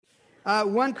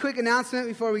One quick announcement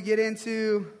before we get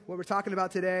into what we're talking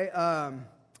about today.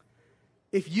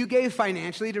 If you gave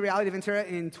financially to Reality Ventura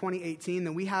in 2018,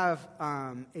 then we have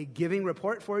a giving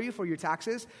report for you for your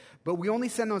taxes, but we only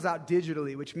send those out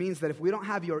digitally, which means that if we don't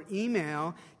have your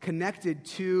email connected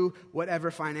to whatever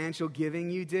financial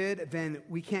giving you did, then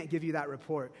we can't give you that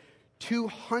report.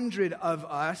 200 of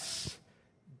us,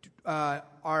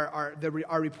 our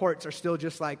reports are still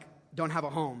just like, don't have a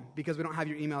home because we don't have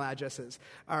your email addresses.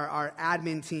 Our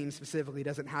admin team specifically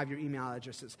doesn't have your email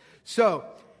addresses. So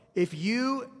if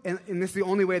you, and this is the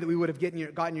only way that we would have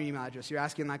gotten your email address. You're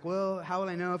asking like, well, how will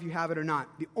I know if you have it or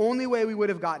not? The only way we would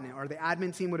have gotten it, or the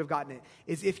admin team would have gotten it,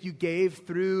 is if you gave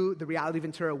through the Reality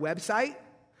Ventura website,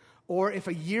 or if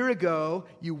a year ago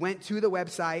you went to the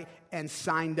website and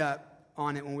signed up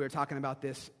on it when we were talking about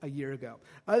this a year ago.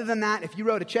 Other than that, if you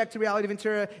wrote a check to Reality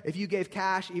Ventura, if you gave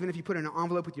cash, even if you put it in an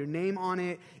envelope with your name on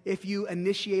it, if you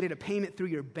initiated a payment through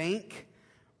your bank,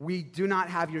 we do not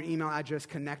have your email address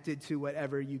connected to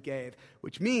whatever you gave,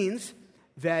 which means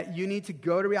that you need to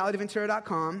go to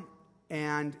realityventura.com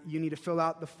and you need to fill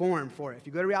out the form for it. If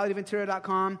you go to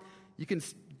realityventura.com, you can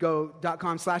go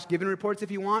 .com/giving reports if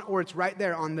you want, or it's right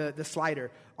there on the slider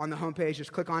on the homepage.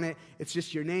 Just click on it. It's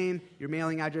just your name, your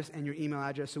mailing address, and your email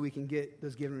address so we can get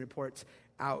those giving reports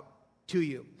out to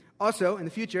you. Also, in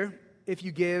the future, if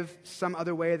you give some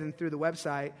other way than through the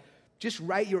website, just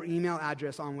write your email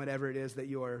address on whatever it is that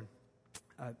you're,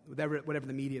 whatever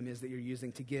the medium is that you're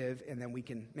using to give, and then we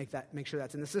can make sure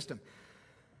that's in the system.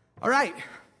 All right.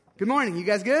 Good morning. You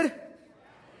guys good?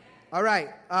 All right.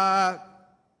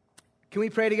 Can we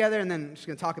pray together? And then I'm just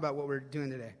going to talk about what we're doing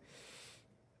today.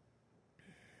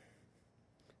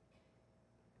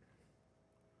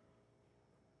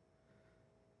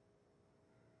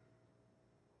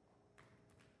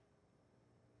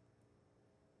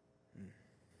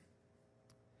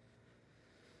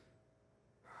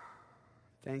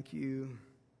 Thank you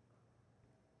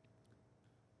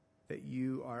that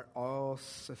you are all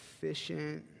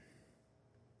sufficient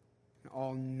and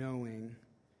all knowing.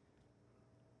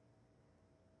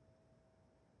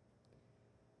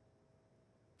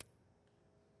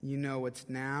 You know what's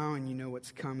now and you know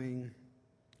what's coming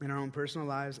in our own personal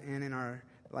lives and in our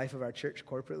life of our church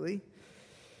corporately.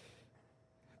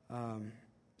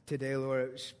 Today, Lord,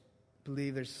 I just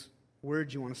believe there's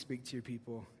words you want to speak to your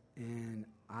people, and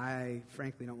I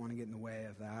frankly don't want to get in the way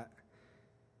of that.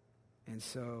 And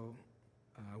so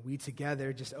we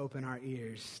together just open our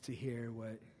ears to hear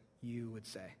what you would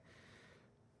say.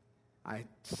 I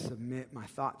submit my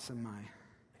thoughts and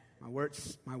my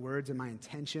words and my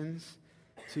intentions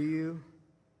to you.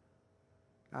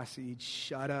 I ask that you'd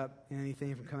shut up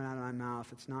anything from coming out of my mouth.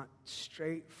 It's not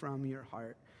straight from your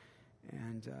heart.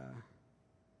 And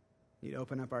you'd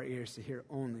open up our ears to hear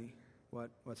only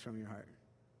what's from your heart.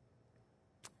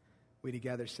 We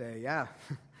together say, yeah,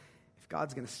 if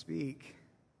God's going to speak,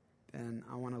 then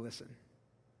I want to listen.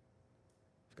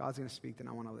 If God's going to speak, then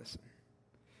I want to listen.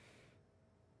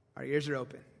 Our ears are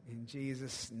open. In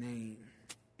Jesus' name,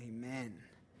 amen.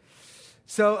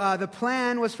 So the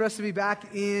plan was for us to be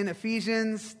back in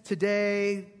Ephesians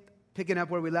today, picking up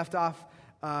where we left off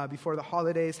before the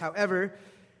holidays. However,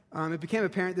 it became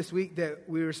apparent this week that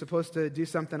we were supposed to do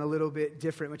something a little bit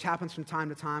different, which happens from time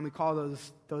to time. We call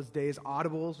those days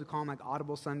audibles. We call them like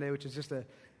Audible Sunday, which is just a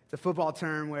football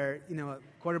term where, you know, a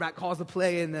quarterback calls the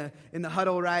play in the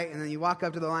huddle, right? And then you walk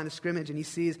up to the line of scrimmage and he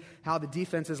sees how the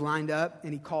defense is lined up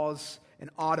and he calls an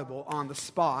audible on the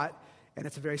spot. And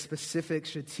it's a very specific,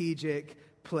 strategic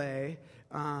play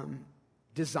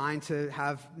designed to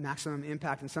have maximum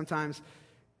impact. And sometimes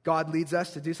God leads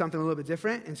us to do something a little bit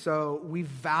different. And so we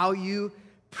value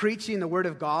preaching the Word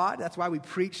of God. That's why we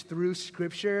preach through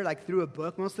Scripture, like through a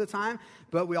book most of the time.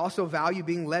 But we also value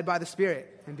being led by the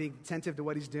Spirit and being attentive to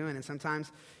what He's doing. And sometimes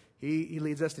He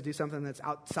leads us to do something that's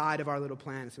outside of our little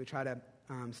plan. So we try to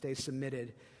stay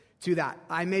submitted to that.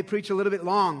 I may preach a little bit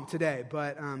long today,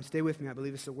 but stay with me. I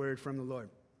believe it's a word from the Lord.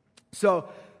 So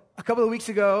a couple of weeks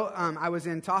ago, I was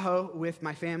in Tahoe with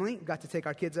my family. Got to take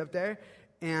our kids up there.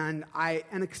 And I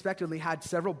unexpectedly had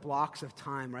several blocks of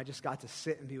time where I just got to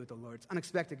sit and be with the Lord. It's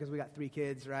unexpected because we got 3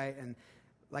 kids, right? And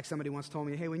like somebody once told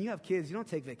me, hey, when you have kids, you don't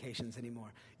take vacations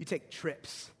anymore. You take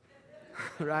trips,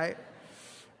 right?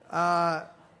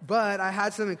 But I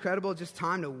had some incredible just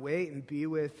time to wait and be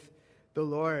with the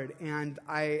Lord. And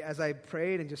as I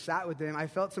prayed and just sat with Him, I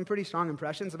felt some pretty strong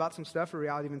impressions about some stuff for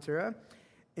Reality Ventura.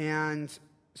 And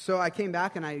so I came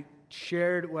back and I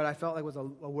shared what I felt like was a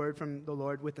word from the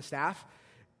Lord with the staff.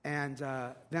 And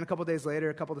then a couple days later,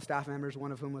 a couple of the staff members,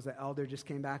 one of whom was an elder, just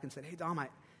came back and said, hey, Dom,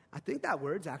 I think that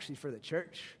word's actually for the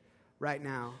church right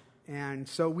now. And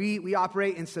so we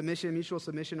operate in submission, mutual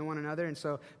submission to one another. And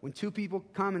so when two people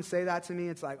come and say that to me,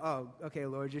 it's like, oh, okay,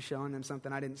 Lord, you're showing them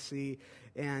something I didn't see.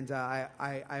 And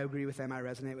I agree with them. I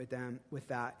resonate with them with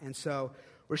that. And so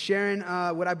we're sharing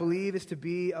what I believe is to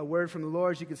be a word from the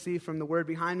Lord. As you can see from the word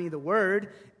behind me, the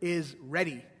word is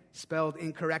ready, spelled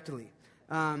incorrectly.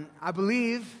 I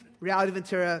believe, Reality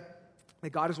Ventura,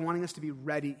 that God is wanting us to be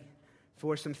ready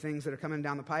for some things that are coming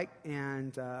down the pike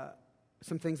and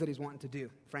some things that he's wanting to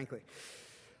do, frankly.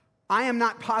 I am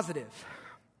not positive,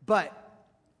 but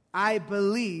I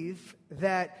believe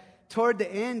that toward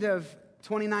the end of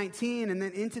 2019 and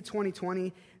then into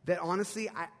 2020, that honestly,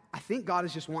 I think God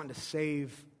is just wanting to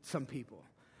save some people.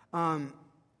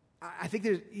 I think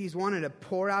he's wanting to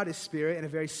pour out his Spirit in a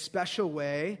very special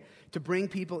way to bring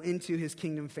people into his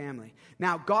kingdom family.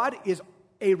 Now, God is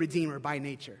a redeemer by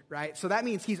nature, right? So that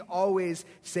means he's always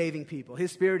saving people.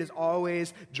 His Spirit is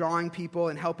always drawing people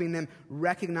and helping them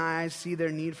recognize, see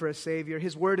their need for a Savior.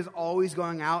 His word is always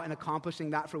going out and accomplishing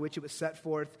that for which it was set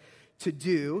forth to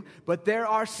do. But there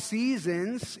are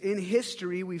seasons in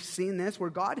history, we've seen this, where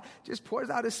God just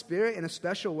pours out his Spirit in a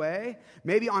special way,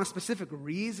 maybe on a specific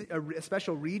a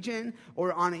special region,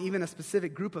 or on even a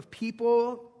specific group of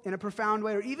people in a profound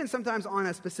way, or even sometimes on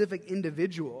a specific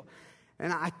individual.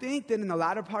 And I think that in the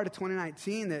latter part of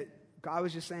 2019 that God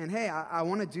was just saying, hey, I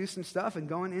want to do some stuff. And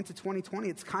going into 2020,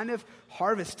 it's kind of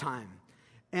harvest time.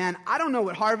 And I don't know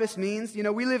what harvest means. You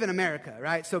know, we live in America,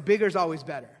 right? So bigger is always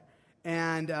better.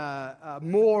 And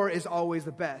more is always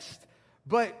the best.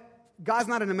 But God's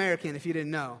not an American, if you didn't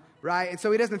know, right? And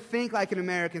so he doesn't think like an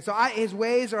American. So his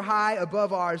ways are high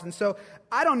above ours. And so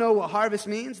I don't know what harvest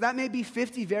means. That may be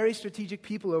 50 very strategic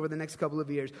people over the next couple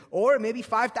of years. Or maybe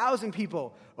 5,000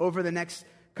 people over the next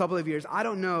couple of years. I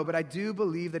don't know, but I do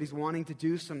believe that he's wanting to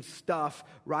do some stuff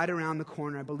right around the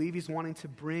corner. I believe he's wanting to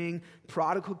bring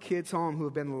prodigal kids home who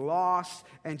have been lost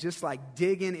and just like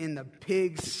digging in the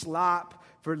pig slop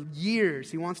for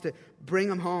years. He wants to bring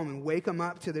them home and wake them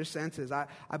up to their senses. I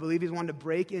believe he's wanting to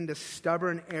break into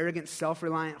stubborn, arrogant,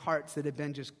 self-reliant hearts that have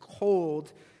been just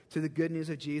cold to the good news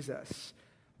of Jesus.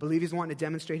 I believe he's wanting to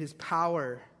demonstrate his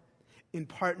power in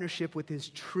partnership with his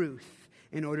truth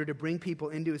in order to bring people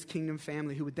into his kingdom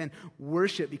family who would then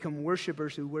become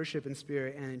worshipers who worship in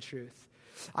spirit and in truth.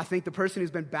 I think the person who's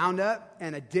been bound up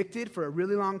and addicted for a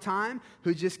really long time,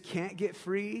 who just can't get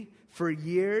free for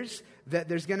years, that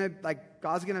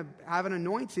God's gonna have an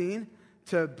anointing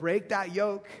to break that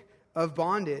yoke of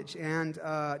bondage and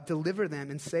deliver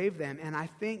them and save them. And I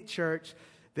think, church,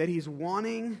 that he's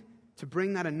wanting to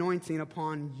bring that anointing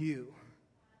upon you.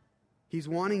 He's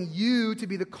wanting you to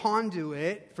be the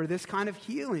conduit for this kind of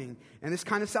healing and this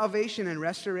kind of salvation and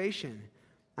restoration.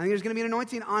 I think there's going to be an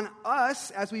anointing on us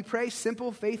as we pray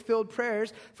simple, faith-filled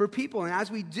prayers for people. And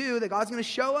as we do, that God's going to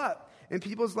show up in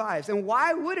people's lives. And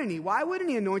why wouldn't he? Why wouldn't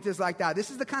he anoint us like that? This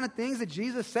is the kind of things that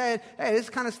Jesus said, hey, this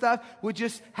kind of stuff would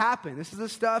just happen. This is the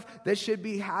stuff that should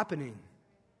be happening.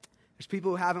 There's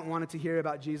people who haven't wanted to hear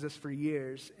about Jesus for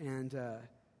years and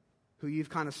who you've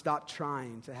kind of stopped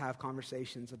trying to have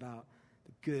conversations about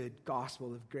the good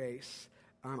gospel of grace.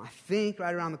 I think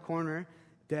right around the corner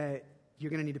that you're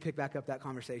going to need to pick back up that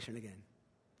conversation again.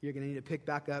 You're going to need to pick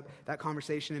back up that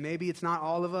conversation. And maybe it's not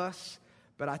all of us,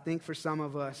 but I think for some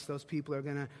of us, those people are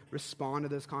going to respond to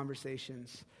those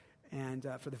conversations and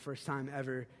for the first time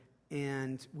ever.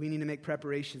 And we need to make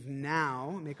preparations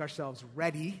now, make ourselves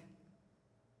ready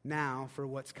now for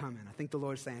what's coming. I think the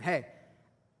Lord's saying, hey,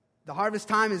 the harvest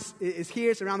time is here.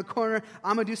 It's around the corner.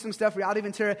 I'm going to do some stuff. Reality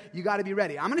Ventura, you got to be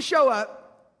ready. I'm going to show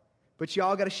up, but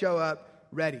y'all got to show up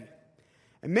ready.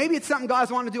 And maybe it's something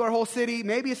God's wanting to do our whole city.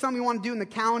 Maybe it's something we want to do in the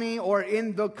county or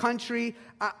in the country.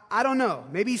 I don't know.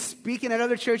 Maybe he's speaking at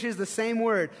other churches the same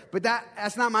word. But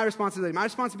that's not my responsibility. My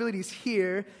responsibility is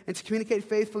here and to communicate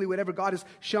faithfully whatever God is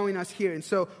showing us here. And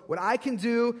so what I can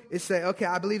do is say, okay,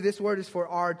 I believe this word is for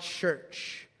our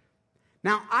church.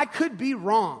 Now, I could be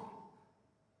wrong.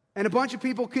 And a bunch of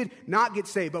people could not get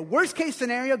saved. But worst case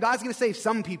scenario, God's going to save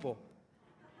some people.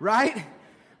 Right?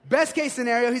 Best case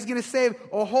scenario, he's going to save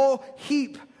a whole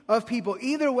heap of people.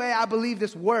 Either way, I believe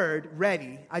this word,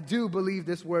 ready, I do believe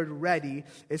this word ready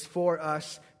is for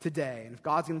us today. And if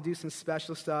God's going to do some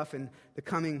special stuff in the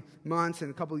coming months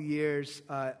and a couple of years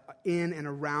in and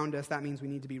around us, that means we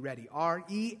need to be ready.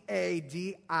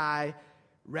 R-E-A-D-I,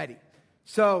 ready.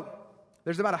 So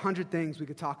there's about 100 things we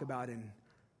could talk about in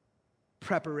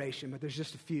preparation, but there's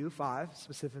just a few, 5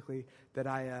 specifically, that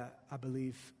I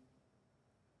believe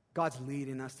God's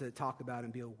leading us to talk about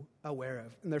and be aware of.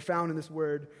 And they're found in this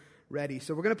word, ready.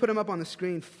 So we're going to put them up on the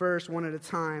screen first, one at a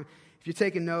time. If you're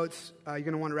taking notes, you're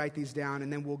going to want to write these down,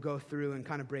 and then we'll go through and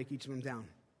kind of break each of them down.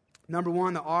 Number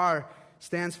one, the R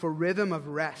stands for rhythm of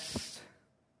rest.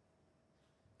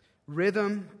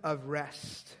 Rhythm of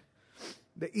rest.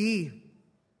 The E,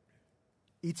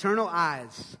 eternal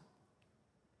eyes.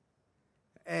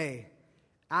 A,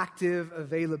 active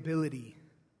availability.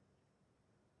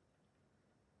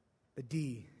 The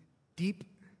D, deep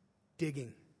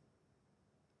digging.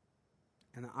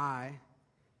 And the I,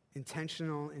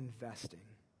 intentional investing.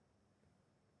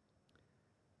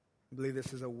 I believe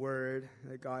this is a word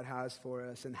that God has for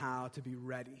us and how to be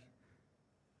ready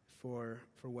for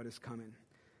what is coming.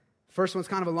 First one's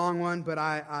kind of a long one, but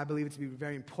I believe it to be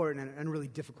very important and a really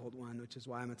difficult one, which is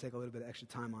why I'm going to take a little bit of extra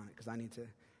time on it, because I need to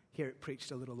hear it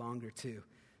preached a little longer too.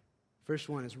 First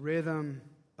one is rhythm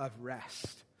of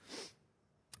rest.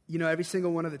 You know, every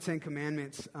single one of the 10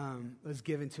 Commandments was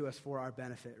given to us for our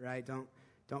benefit, right?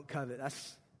 Don't covet.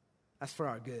 That's for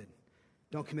our good.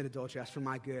 Don't commit adultery. That's for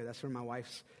my good. That's for my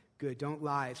wife's good. Don't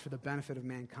lie. It's for the benefit of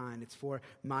mankind. It's for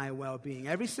my well-being.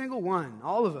 Every single one,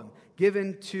 all of them,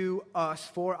 given to us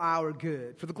for our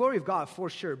good. For the glory of God, for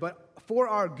sure, but for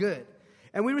our good.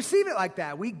 And we receive it like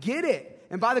that. We get it.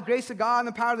 And by the grace of God and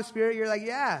the power of the Spirit, you're like,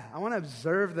 yeah, I want to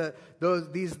observe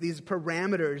these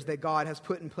parameters that God has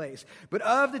put in place. But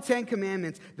of the 10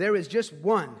 Commandments, there is just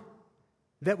one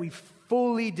that we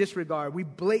fully disregard. We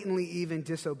blatantly even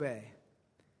disobey.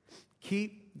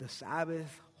 Keep the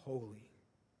Sabbath holy.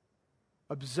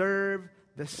 Observe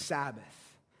the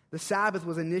Sabbath. The Sabbath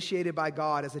was initiated by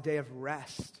God as a day of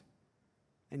rest.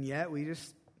 And yet we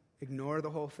just ignore the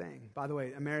whole thing. By the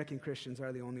way, American Christians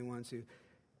are the only ones who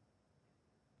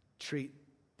treat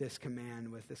this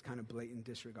command with this kind of blatant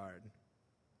disregard.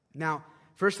 Now,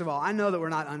 first of all, I know that we're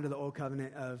not under the old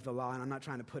covenant of the law, and I'm not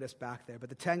trying to put us back there, but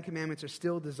the 10 Commandments are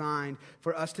still designed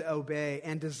for us to obey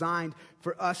and designed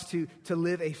for us to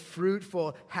live a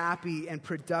fruitful, happy, and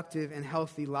productive and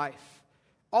healthy life.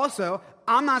 Also,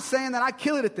 I'm not saying that I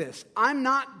kill it at this. I'm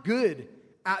not good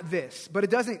at this, but it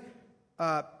doesn't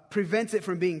prevent it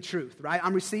from being truth, right?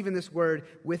 I'm receiving this word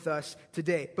with us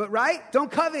today. But right?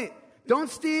 Don't covet. Don't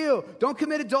steal. Don't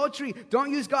commit adultery.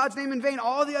 Don't use God's name in vain.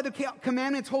 All the other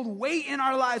commandments hold weight in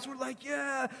our lives. We're like,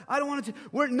 yeah, I don't want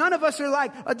to. None of us are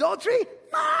like, adultery?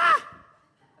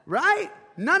 Right?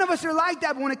 None of us are like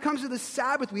that. But when it comes to the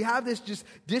Sabbath, we have this just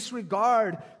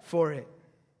disregard for it.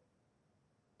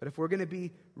 But if we're going to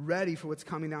be ready for what's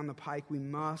coming down the pike, we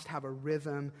must have a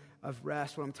rhythm of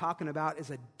rest. What I'm talking about is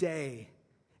a day,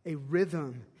 a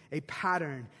rhythm, a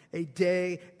pattern, a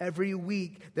day every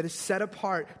week that is set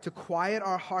apart to quiet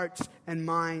our hearts and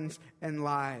minds and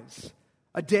lives.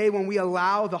 A day when we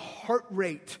allow the heart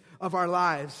rate of our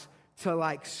lives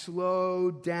to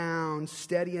slow down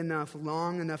steady enough,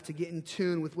 long enough to get in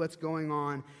tune with what's going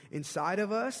on inside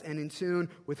of us and in tune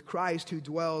with Christ who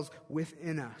dwells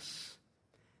within us.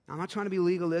 I'm not trying to be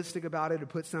legalistic about it or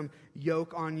put some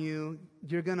yoke on you.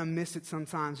 You're going to miss it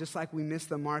sometimes, just like we miss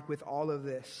the mark with all of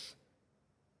this.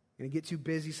 Going to get too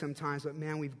busy sometimes, but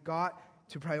man, we've got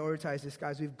to prioritize this,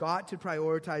 guys. We've got to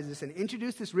prioritize this and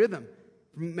introduce this rhythm.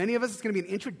 For many of us, it's going to be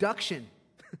an introduction,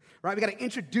 right? We got to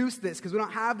introduce this because we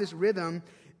don't have this rhythm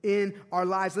in our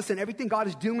lives. Listen, everything God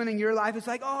is doing in your life, it's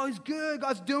like, oh, He's good.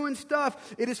 God's doing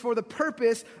stuff. It is for the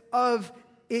purpose of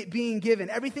it being given.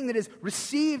 Everything that is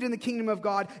received in the kingdom of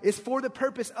God is for the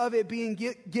purpose of it being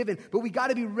given. But we got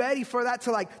to be ready for that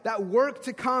that work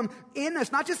to come in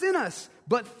us, not just in us,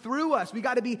 but through us. We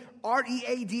got to be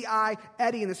READI,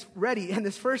 ready. And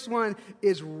this first one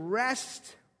is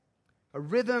rest, a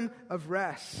rhythm of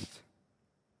rest.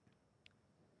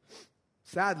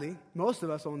 Sadly, most of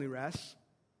us only rest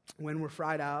when we're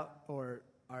fried out or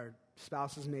our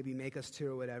spouses maybe make us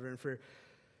to or whatever. And for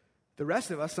the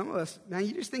rest of us, some of us, man,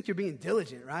 you just think you're being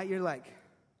diligent, right? You're like,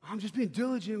 I'm just being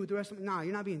diligent with the rest of them. No,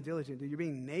 you're not being diligent, dude. You're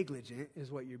being negligent is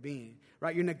what you're being,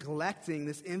 right? You're neglecting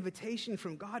this invitation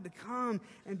from God to come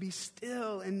and be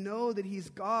still and know that He's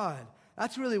God.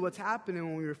 That's really what's happening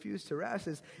when we refuse to rest.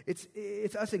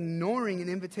 It's us ignoring an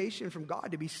invitation from God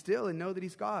to be still and know that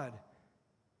He's God.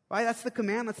 Right? That's the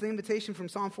command. That's the invitation from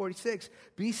Psalm 46.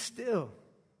 Be still.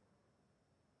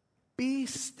 Be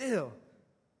still.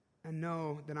 And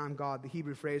know that I'm God. The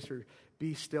Hebrew phrase for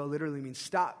be still literally means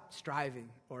stop striving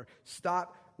or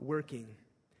stop working.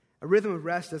 A rhythm of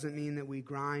rest doesn't mean that we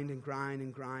grind and grind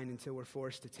and grind until we're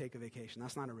forced to take a vacation.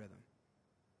 That's not a rhythm.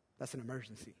 That's an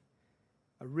emergency.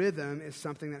 A rhythm is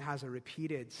something that has a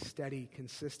repeated, steady,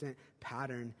 consistent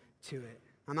pattern to it.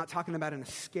 I'm not talking about an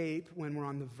escape when we're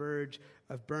on the verge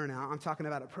of burnout. I'm talking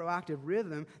about a proactive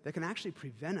rhythm that can actually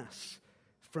prevent us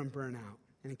from burnout.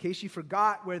 And in case you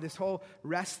forgot where this whole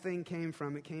rest thing came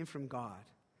from, it came from God.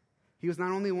 He was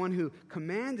not only one who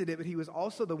commanded it, but he was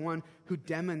also the one who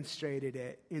demonstrated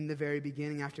it in the very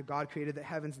beginning. After God created the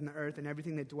heavens and the earth and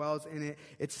everything that dwells in it,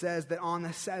 it says that on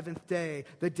the seventh day,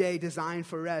 the day designed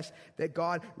for rest, that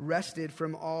God rested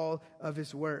from all of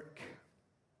his work.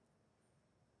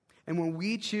 And when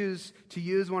we choose to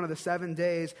use one of the 7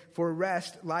 days for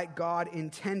rest like God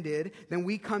intended, then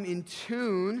we come in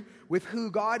tune with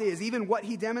who God is, even what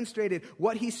he demonstrated,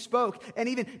 what he spoke, and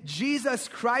even Jesus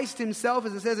Christ himself,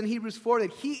 as it says in Hebrews 4,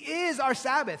 that he is our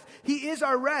Sabbath. He is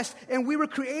our rest, and we were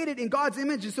created in God's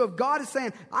image. And so if God is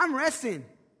saying, I'm resting,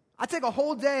 I take a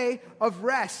whole day of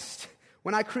rest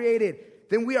when I created,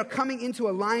 then we are coming into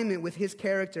alignment with his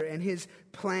character and his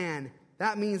plan.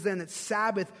 That means then that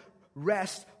Sabbath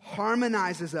rest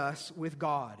harmonizes us with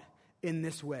God in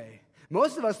this way.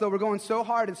 Most of us, though, we're going so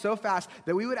hard and so fast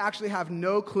that we would actually have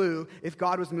no clue if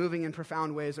God was moving in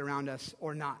profound ways around us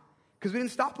or not. Because we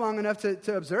didn't stop long enough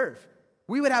to observe.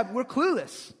 We're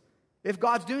clueless if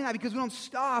God's doing that because we don't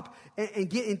stop and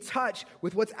get in touch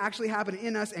with what's actually happening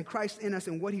in us and Christ in us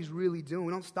and what he's really doing.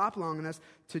 We don't stop long enough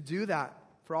to do that.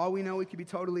 For all we know, we could be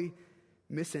totally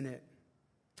missing it.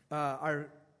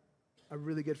 A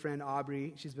really good friend,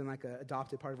 Aubrey, she's been like an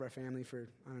adopted part of our family for,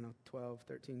 12,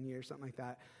 13 years, something like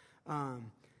that.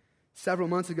 Several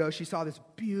months ago, she saw this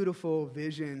beautiful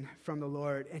vision from the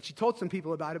Lord, and she told some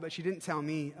people about it, but she didn't tell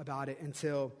me about it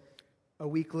until a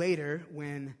week later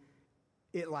when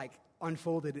it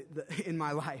unfolded in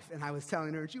my life, and I was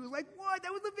telling her, and she was like, what?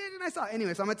 That was the vision I saw.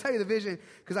 Anyway, so I'm going to tell you the vision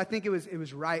because I think it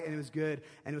was right, and it was good,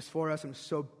 and it was for us, and it was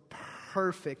so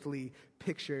perfectly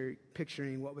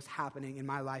picturing what was happening in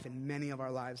my life and many of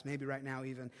our lives, maybe right now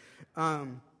even.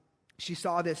 She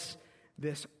saw this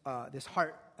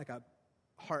heart, like a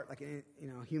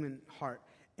human heart,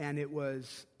 and it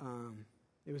was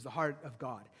the heart of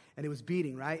God, and it was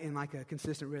beating right in like a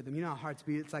consistent rhythm. You know how hearts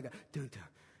beat? It's like a dun dun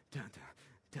dun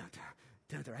dun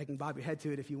dun dun. I can bob your head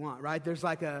to it if you want, right? There's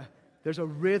a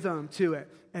rhythm to it,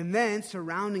 and then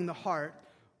surrounding the heart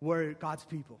were God's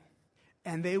people.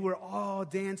 And they were all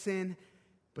dancing,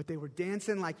 but they were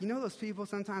dancing like, you know those people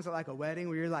sometimes at like a wedding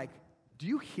where you're like, do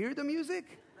you hear the music?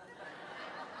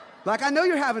 Like, I know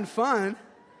you're having fun,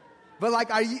 but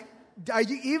like, are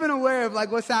you even aware of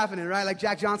like what's happening, right? Like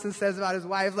Jack Johnson says about his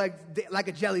wife, like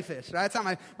a jellyfish, right? That's how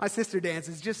my sister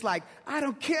dances. Just like, I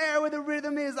don't care what the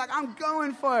rhythm is. Like, I'm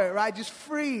going for it, right? Just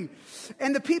free.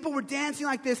 And the people were dancing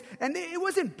like this, and it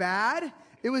wasn't bad.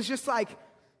 It was just like,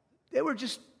 they were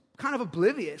just kind of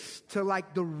oblivious to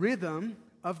like the rhythm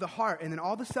of the heart. And then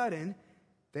all of a sudden,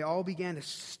 they all began to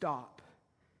stop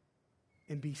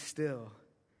and be still.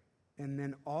 And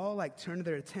then all like turned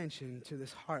their attention to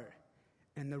this heart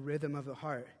and the rhythm of the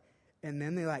heart. And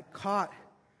then they like caught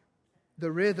the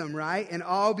rhythm, right? And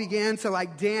all began to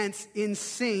like dance in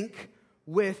sync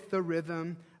with the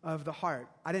rhythm of the heart.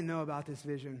 I didn't know about this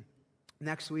vision.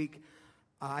 Next week,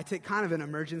 I take kind of an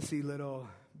emergency little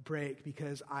break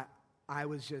because I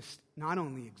was just not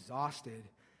only exhausted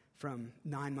from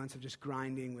 9 months of just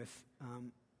grinding with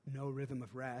no rhythm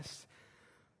of rest,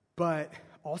 but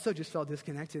also just felt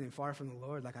disconnected and far from the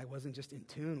Lord. Like I wasn't just in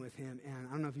tune with him. And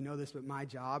I don't know if you know this, but my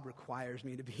job requires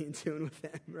me to be in tune with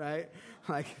him, right?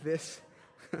 Like this,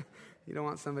 you don't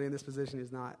want somebody in this position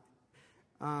who's not.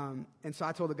 And so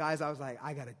I told the guys, I was like,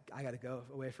 I gotta go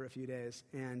away for a few days.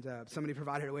 And somebody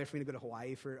provided a way for me to go to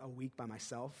Hawaii for a week by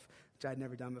myself, which I'd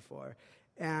never done before.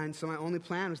 And so my only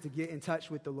plan was to get in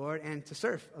touch with the Lord and to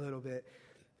surf a little bit.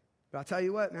 But I'll tell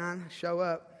you what, man, show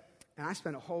up, and I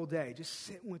spent a whole day just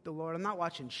sitting with the Lord. I'm not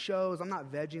watching shows. I'm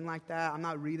not vegging like that. I'm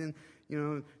not reading,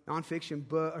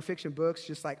 nonfiction or fiction books.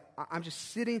 Just like, I'm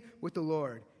just sitting with the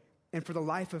Lord. And for the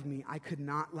life of me, I could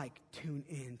not tune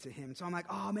in to him. So I'm like,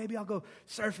 oh, maybe I'll go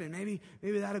surfing.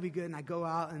 Maybe that'll be good. And I go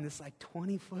out in this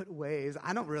 20-foot waves.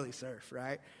 I don't really surf,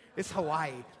 right? It's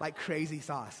Hawaii, like crazy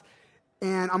sauce.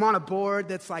 And I'm on a board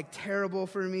that's terrible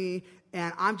for me,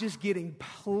 and I'm just getting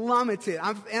plummeted.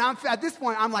 At this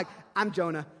point, I'm like, I'm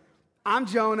Jonah. I'm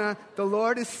Jonah. The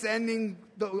Lord is sending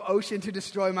the ocean to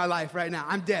destroy my life right now.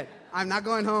 I'm dead. I'm not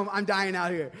going home. I'm dying out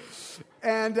here.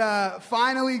 And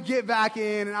finally get back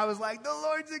in, and I was like, the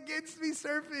Lord's against me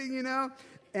surfing,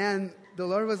 And the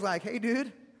Lord was like, hey,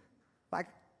 dude, what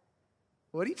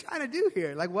are you trying to do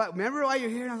here? What? Remember why you're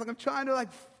here? And I was like, I'm trying to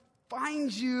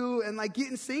find you and get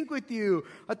in sync with you.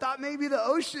 I thought maybe the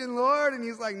ocean, Lord. And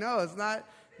he's like, no, it's not.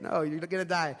 No, you're going to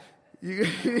die.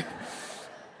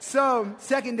 So,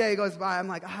 second day goes by. I'm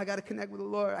like, I got to connect with the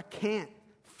Lord. I can't.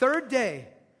 Third day.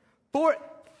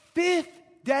 Fifth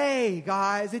day,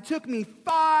 guys. It took me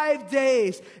 5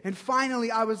 days. And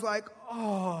finally, I was like,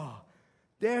 oh,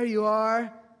 there you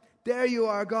are. There you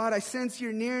are, God. I sense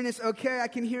your nearness. Okay, I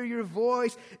can hear your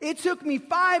voice. It took me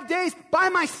 5 days by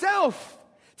myself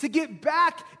to get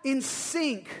back in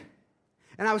sync.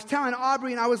 And I was telling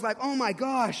Aubrey, and I was like, oh my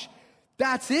gosh,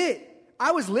 that's it.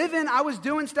 I was living, I was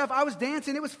doing stuff, I was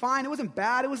dancing. It was fine. It wasn't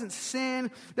bad. It wasn't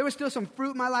sin. There was still some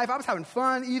fruit in my life. I was having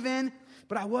fun even,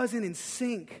 but I wasn't in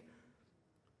sync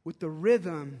with the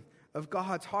rhythm of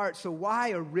God's heart. So why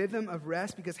a rhythm of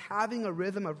rest? Because having a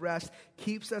rhythm of rest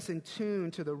keeps us in tune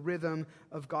to the rhythm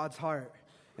of God's heart.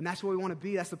 And that's where we want to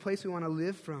be. That's the place we want to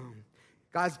live from.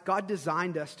 Guys, God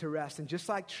designed us to rest. And just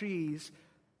like trees,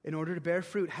 in order to bear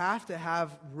fruit, have to have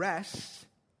rest.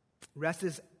 Rest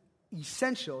is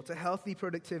essential to healthy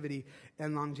productivity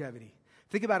and longevity.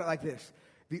 Think about it like this.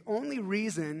 The only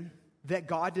reason that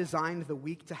God designed the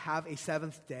week to have a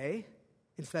seventh day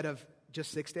instead of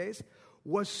just 6 days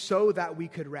was so that we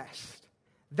could rest.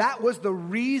 That was the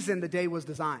reason the day was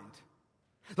designed.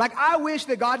 Like, I wish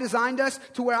that God designed us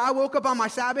to where I woke up on my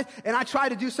Sabbath and I tried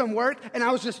to do some work and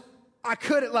I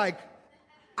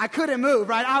couldn't move,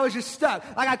 right? I was just stuck.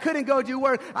 Like, I couldn't go do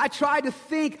work. I tried to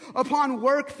think upon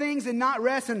work things and not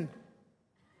rest. And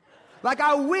like,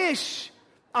 I wish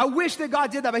that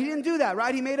God did that, but he didn't do that,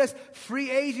 right? He made us free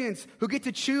agents who get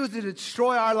to choose to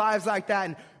destroy our lives like that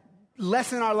and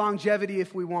lessen our longevity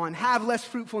if we want, have less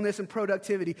fruitfulness and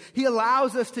productivity. He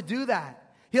allows us to do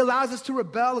that. He allows us to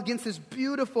rebel against this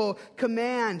beautiful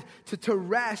command to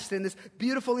rest and this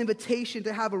beautiful invitation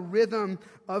to have a rhythm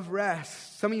of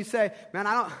rest. Some of you say, man,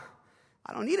 I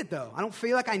don't need it though. I don't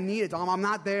feel like I need it. I'm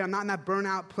not there. I'm not in that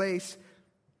burnout place.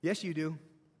 Yes, you do.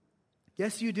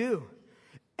 Yes, you do.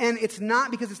 And it's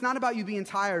not about you being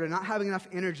tired or not having enough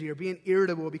energy or being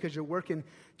irritable because you're working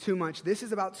too much. This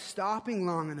is about stopping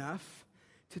long enough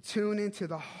to tune into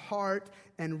the heart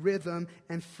and rhythm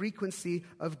and frequency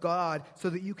of God so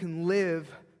that you can live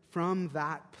from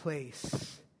that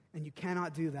place. And you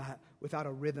cannot do that without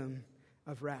a rhythm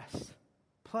of rest.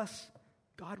 Plus,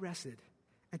 God rested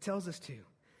and tells us to.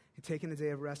 And taking a day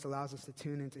of rest allows us to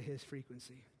tune into his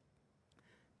frequency.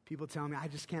 People tell me, I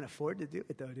just can't afford to do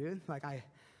it though, dude.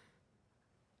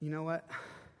 You know what?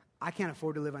 I can't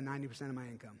afford to live on 90% of my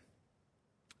income.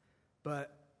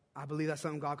 But I believe that's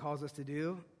something God calls us to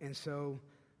do. And so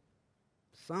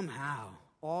somehow,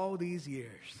 all these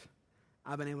years,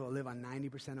 I've been able to live on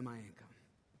 90% of my income.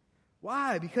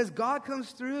 Why? Because God comes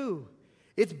through.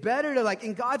 It's better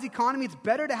in God's economy, it's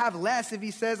better to have less if he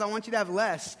says, I want you to have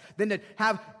less, than to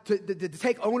have to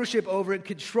take ownership over it,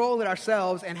 control it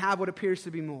ourselves, and have what appears to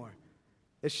be more.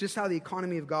 It's just how the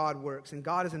economy of God works. And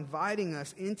God is inviting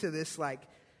us into this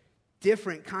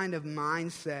different kind of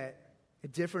mindset, a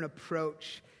different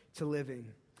approach to living.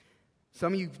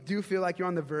 Some of you do feel like you're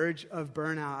on the verge of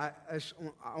burnout.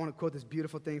 I want to quote this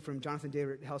beautiful thing from Jonathan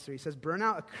David Helser. He says,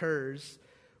 burnout occurs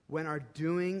when our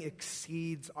doing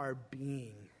exceeds our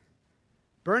being.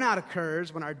 Burnout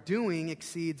occurs when our doing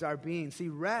exceeds our being. See,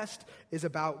 rest is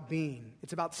about being.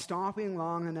 It's about stopping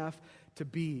long enough to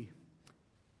be.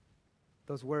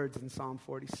 Those words in Psalm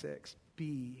 46,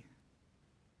 be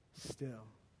still.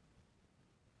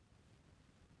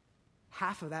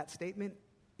 Half of that statement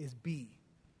is be.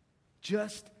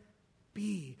 Just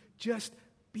be. Just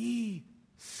be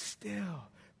still.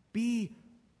 Be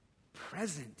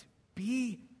present.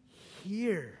 Be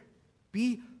here.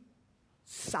 Be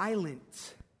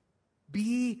silent.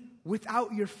 Be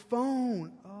without your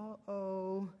phone.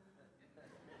 Uh-oh.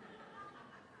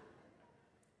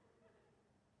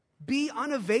 Be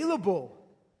unavailable.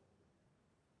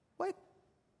 What?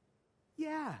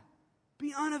 Yeah.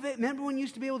 Be unavailable. Remember when you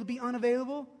used to be able to be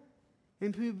unavailable?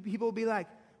 And people would be like,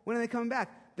 when are they coming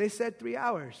back? They said 3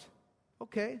 hours.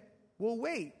 Okay, we'll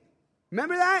wait.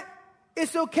 Remember that?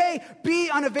 It's okay. Be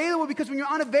unavailable, because when you're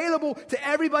unavailable to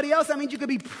everybody else, that means you can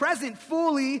be present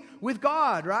fully with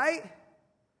God, right?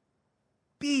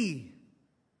 Be.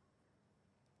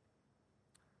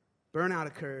 Burnout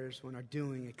occurs when our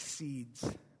doing exceeds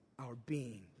our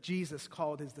being. Jesus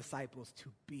called his disciples to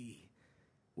be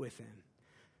with him.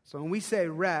 So when we say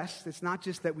rest, it's not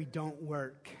just that we don't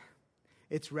work.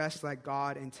 It's rest like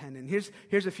God intended.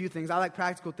 Here's a few things. I like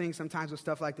practical things sometimes with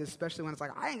stuff like this, especially when it's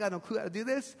like, I ain't got no clue how to do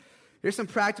this. Here's some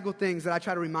practical things that I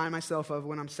try to remind myself of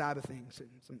when I'm Sabbathing.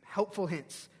 Some helpful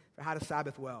hints for how to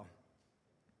Sabbath well.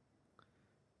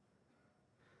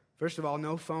 First of all,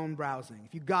 no phone browsing.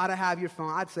 If you got to have your phone,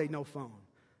 I'd say no phone.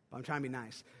 But I'm trying to be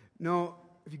nice. No,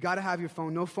 if you got to have your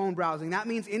phone, no phone browsing. That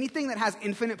means anything that has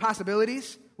infinite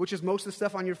possibilities, which is most of the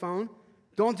stuff on your phone,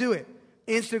 don't do it.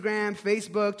 Instagram,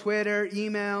 Facebook, Twitter,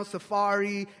 email,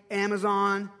 Safari,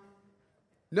 Amazon.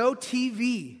 No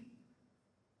TV.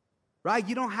 Right?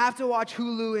 You don't have to watch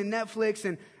Hulu and Netflix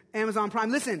and Amazon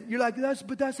Prime. Listen, you're like,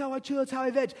 but that's how I chill, that's how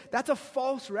I veg. That's a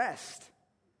false rest.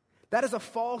 That is a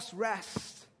false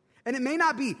rest. And it may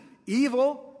not be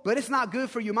evil, but it's not good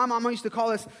for you. My mom used to call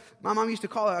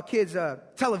our kids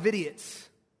televidiots.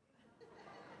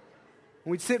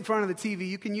 When we'd sit in front of the TV,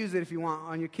 you can use it if you want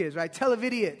on your kids, right?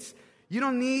 Televidiots. You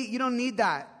don't need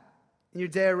that in your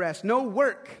day of rest. No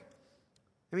work.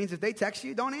 It means if they text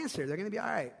you, don't answer. They're going to be all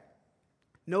right.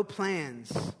 No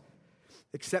plans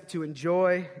except to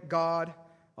enjoy God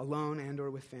alone and or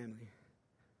with family.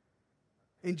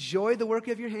 Enjoy the work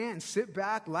of your hands. Sit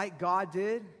back like God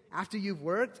did after you've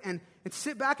worked and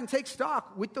sit back and take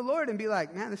stock with the Lord and be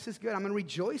like, man, this is good. I'm going to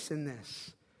rejoice in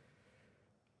this.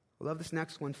 I love this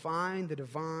next one. Find the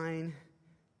divine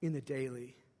in the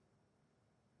daily.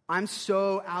 I'm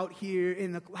so out here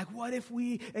in the, like, what if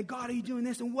we, and God, are you doing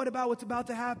this? And what about what's about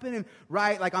to happen? And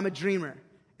right, like I'm a dreamer.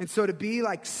 And so to be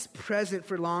like present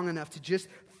for long enough to just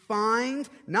find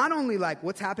not only like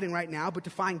what's happening right now, but to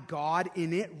find God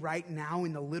in it right now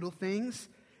in the little things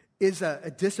is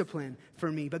a discipline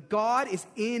for me. But God is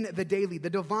in the daily.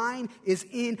 The divine is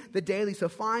in the daily. So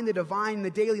find the divine in the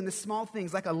daily in the small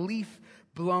things, like a leaf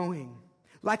blowing,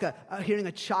 like hearing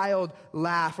a child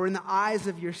laugh, or in the eyes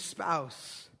of your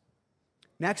spouse.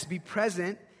 Next, be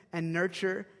present and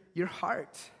nurture your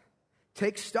heart.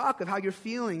 Take stock of how you're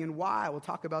feeling and why. We'll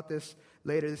talk about this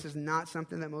later. This is not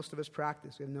something that most of us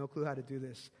practice. We have no clue how to do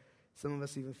this. Some of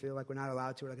us even feel like we're not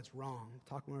allowed to, or like it's wrong. We'll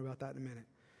talk more about that in a minute.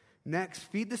 Next,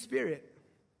 feed the spirit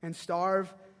and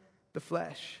starve the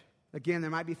flesh. Again, there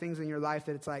might be things in your life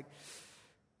that it's like,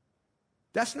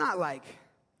 that's not like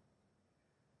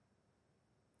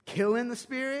killing the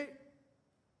spirit,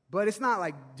 but it's not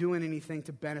like doing anything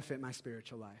to benefit my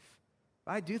spiritual life.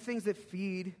 Right? Do things that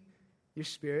feed your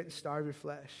spirit and starve your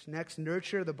flesh. Next,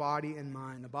 nurture the body and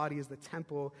mind. The body is the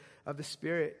temple of the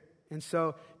spirit. And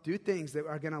so do things that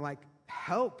are going to like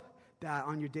help that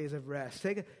on your days of rest.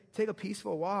 Take a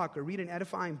peaceful walk, or read an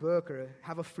edifying book, or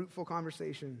have a fruitful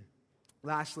conversation.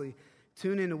 Lastly,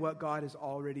 tune into what God is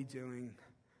already doing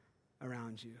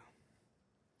around you.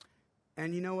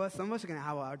 And you know what? Some of us are going to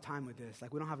have a hard time with this.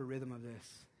 Like, we don't have a rhythm of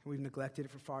this. We've neglected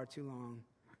it for far too long.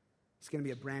 It's going to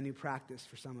be a brand new practice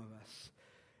for some of us.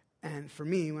 And for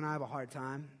me, when I have a hard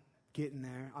time getting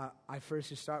there, I first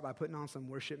just start by putting on some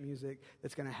worship music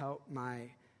that's going to help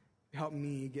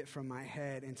me get from my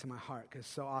head into my heart, because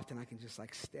so often I can just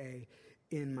like stay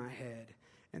in my head.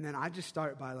 And then I just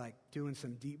start by like doing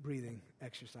some deep breathing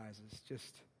exercises,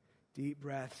 just deep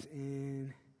breaths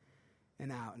in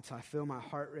and out until I feel my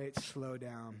heart rate slow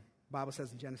down. The Bible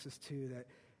says in Genesis 2 that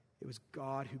it was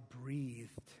God who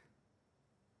breathed.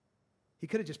 He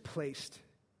could have just placed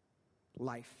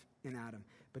life in Adam,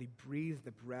 but he breathed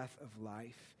the breath of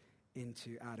life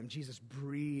into Adam. Jesus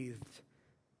breathed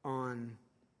on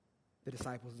the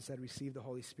disciples and said, receive the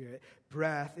Holy Spirit.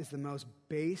 Breath is the most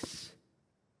base,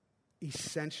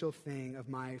 essential thing of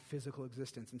my physical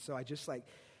existence. And so I just like,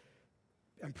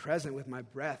 I'm present with my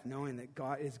breath, knowing that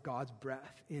God is God's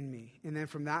breath in me. And then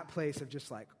from that place of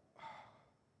just like,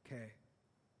 okay,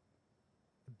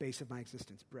 the base of my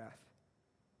existence, breath.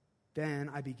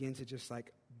 Then I begin to just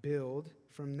like build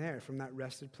from there, from that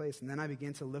rested place. And then I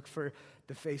begin to look for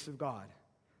the face of God.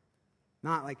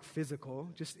 Not like physical,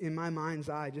 just in my mind's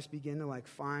eye, just begin to like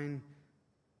find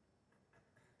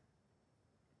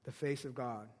the face of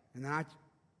God. And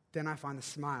then I find the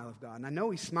smile of God. And I know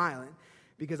he's smiling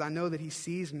because I know that he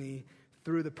sees me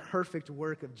through the perfect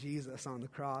work of Jesus on the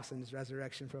cross and his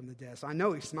resurrection from the dead. So I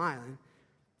know he's smiling.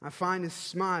 I find his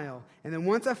smile. And then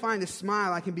once I find his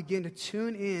smile, I can begin to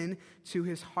tune in to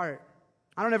his heart.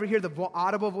 I don't ever hear the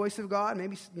audible voice of God.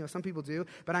 Maybe some people do.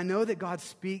 But I know that God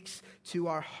speaks to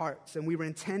our hearts. And we were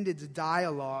intended to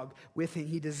dialogue with him.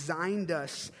 He designed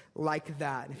us like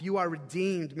that. If you are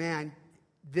redeemed, man,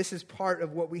 this is part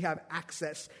of what we have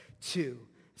access to.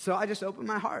 So I just open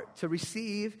my heart to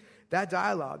receive that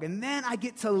dialogue. And then I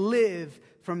get to live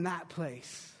from that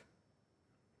place.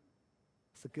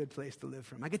 It's a good place to live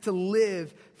from. I get to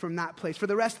live from that place for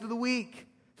the rest of the week,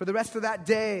 for the rest of that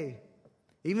day.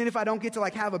 Even if I don't get to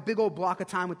like have a big old block of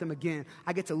time with them again,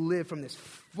 I get to live from this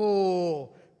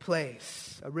full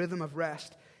place. A rhythm of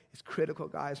rest is critical,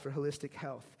 guys, for holistic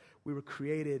health. We were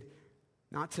created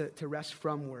not to rest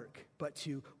from work, but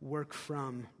to work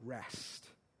from rest.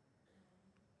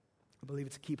 I believe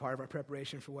it's a key part of our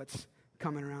preparation for what's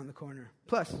coming around the corner.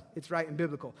 Plus, it's right and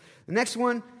biblical. The next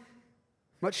one,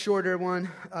 much shorter one,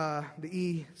 the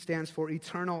E stands for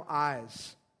eternal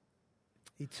eyes.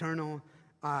 Eternal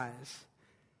eyes.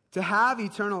 To have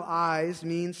eternal eyes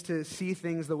means to see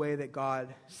things the way that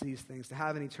God sees things, to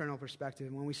have an eternal perspective.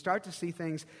 And when we start to see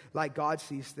things like God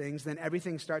sees things, then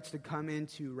everything starts to come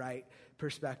into right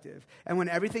perspective. And when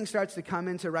everything starts to come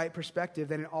into right perspective,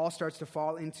 then it all starts to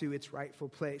fall into its rightful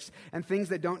place. And things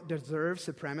that don't deserve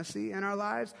supremacy in our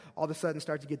lives all of a sudden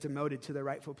start to get demoted to their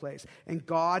rightful place. And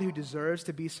God, who deserves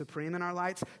to be supreme in our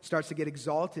lives, starts to get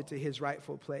exalted to his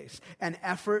rightful place. And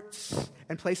efforts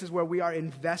and places where we are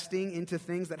investing into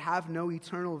things that have no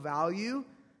eternal value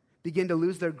begin to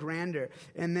lose their grandeur.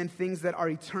 And then things that are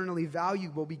eternally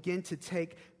valuable begin to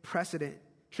take precedent.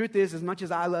 Truth is, as much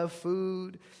as I love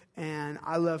food and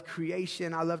I love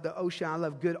creation, I love the ocean, I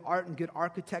love good art and good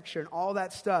architecture and all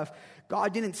that stuff,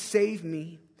 God didn't save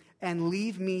me and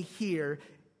leave me here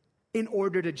in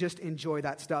order to just enjoy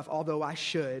that stuff, although I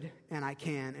should and I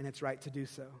can, and it's right to do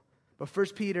so. But 1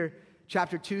 Peter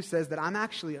chapter 2 says that I'm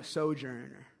actually a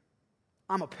sojourner.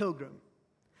 I'm a pilgrim.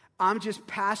 I'm just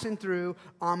passing through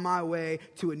on my way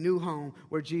to a new home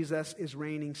where Jesus is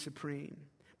reigning supreme.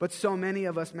 But so many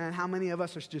of us, man, how many of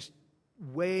us are just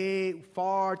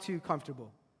far too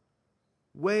comfortable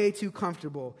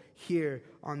here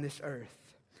on this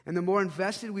earth? And the more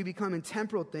invested we become in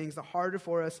temporal things, the harder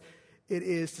for us it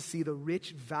is to see the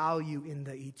rich value in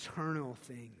the eternal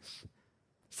things.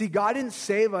 See, God didn't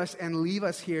save us and leave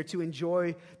us here to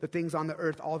enjoy the things on the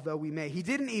earth, although we may. He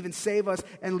didn't even save us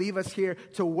and leave us here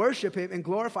to worship him and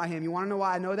glorify him. You want to know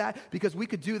why I know that? Because we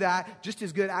could do that just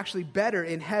as good, actually better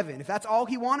in heaven. If that's all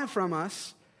he wanted from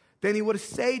us, then he would have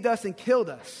saved us and killed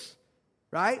us,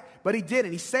 right? But he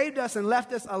didn't. He saved us and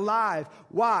left us alive.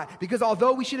 Why? Because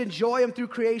although we should enjoy him through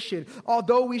creation,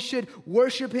 although we should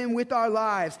worship him with our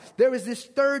lives, there is this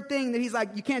third thing that he's like,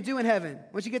 you can't do in heaven.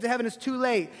 Once you get to heaven, it's too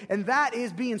late. And that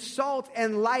is being salt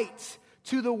and light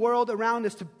to the world around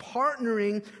us, to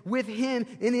partnering with him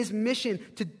in his mission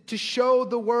to show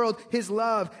the world his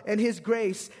love and his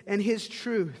grace and his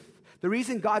truth. The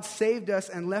reason God saved us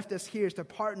and left us here is to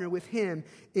partner with him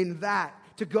in that.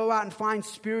 To go out and find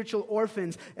spiritual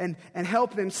orphans and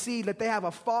help them see that they have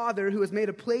a Father who has made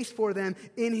a place for them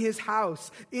in his house,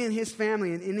 in his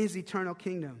family, and in his eternal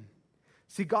kingdom.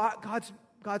 See, God's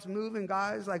moving,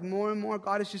 guys. Like more and more,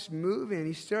 God is just moving.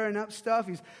 He's stirring up stuff.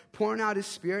 He's pouring out his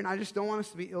Spirit, and I just don't want us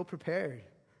to be ill-prepared.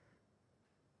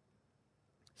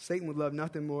 Satan would love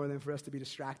nothing more than for us to be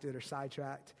distracted or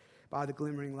sidetracked by the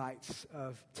glimmering lights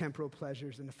of temporal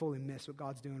pleasures and to fully miss what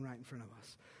God's doing right in front of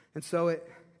us. And so it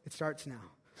starts now.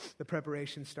 The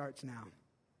preparation starts now.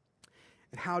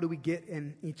 And how do we get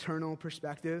an eternal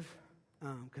perspective?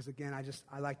 Because again,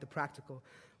 I like the practical.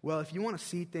 Well, if you want to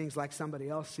see things like somebody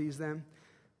else sees them,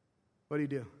 what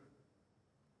do?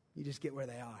 You just get where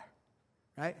they are,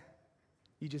 right?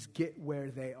 You just get where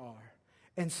they are.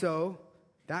 And so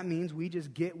that means we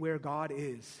just get where God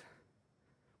is.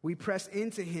 We press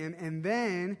into him, and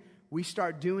then we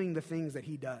start doing the things that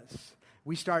he does.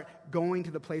 We start going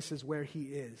to the places where he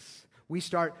is. We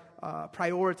start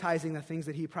prioritizing the things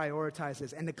that he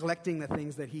prioritizes and neglecting the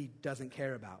things that he doesn't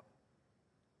care about.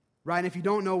 Right? And if you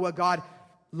don't know what God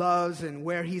loves and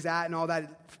where he's at and all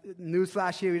that,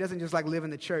 newsflash here, he doesn't just like live in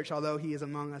the church, although he is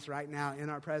among us right now, in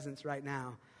our presence right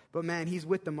now. But man, he's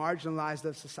with the marginalized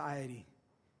of society.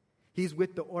 He's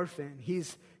with the orphan.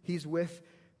 He's with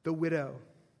the widow.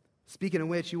 Speaking of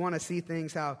which, you want to see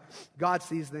things how God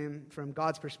sees them from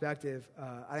God's perspective.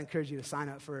 I encourage you to sign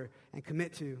up for and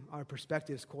commit to our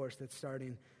Perspectives course that's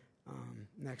starting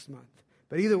next month.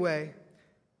 But either way,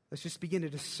 let's just begin to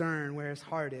discern where his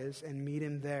heart is and meet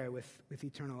him there with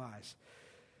eternal eyes.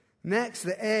 Next,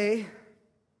 the A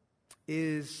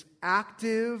is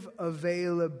active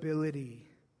availability.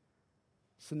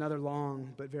 It's another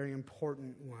long but very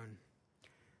important one.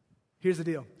 Here's the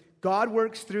deal. God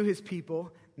works through his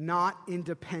people, not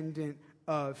independent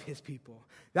of his people.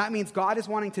 That means God is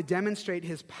wanting to demonstrate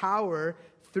his power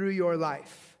through your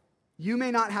life. You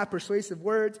may not have persuasive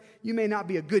words. You may not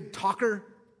be a good talker.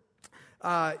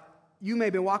 You may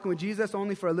have been walking with Jesus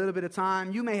only for a little bit of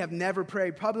time. You may have never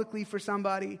prayed publicly for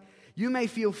somebody. You may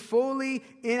feel fully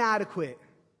inadequate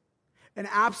and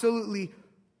absolutely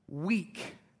weak,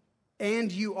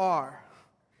 and you are.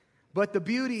 But the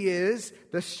beauty is,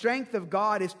 the strength of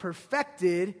God is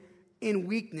perfected in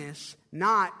weakness,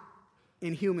 not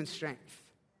in human strength.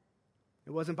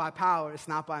 It wasn't by power, it's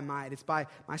not by might, it's by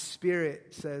my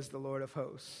Spirit, says the Lord of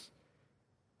hosts.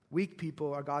 Weak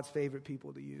people are God's favorite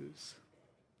people to use.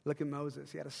 Look at Moses,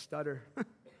 he had a stutter.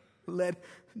 Led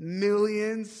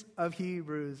millions of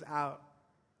Hebrews out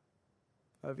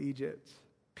of Egypt.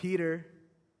 Peter,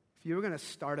 if you were going to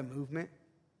start a movement,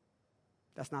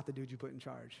 that's not the dude you put in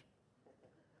charge.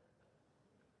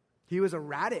 He was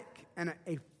erratic and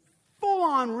a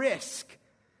full-on risk.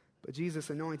 But Jesus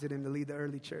anointed him to lead the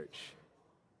early church.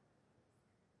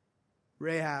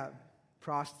 Rahab,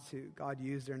 prostitute, God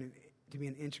used her to be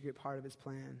an intricate part of his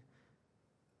plan.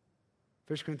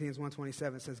 1 Corinthians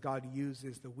 1:27 says God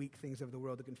uses the weak things of the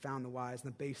world to confound the wise,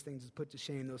 and the base things to put to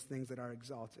shame those things that are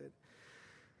exalted.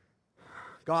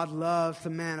 God loves to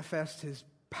manifest his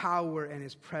power and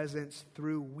his presence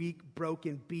through weak,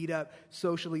 broken, beat up,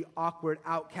 socially awkward,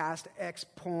 outcast,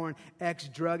 ex-porn,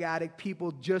 ex-drug addict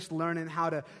people just learning how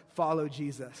to follow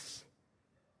Jesus.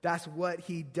 That's what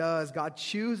he does. God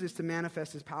chooses to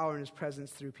manifest his power and his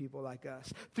presence through people like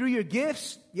us. Through your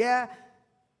gifts, yeah.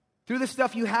 Through the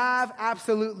stuff you have,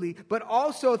 absolutely. But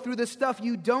also through the stuff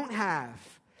you don't have.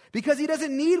 Because he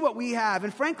doesn't need what we have.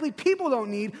 And frankly, people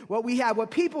don't need what we have.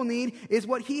 What people need is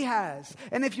what he has.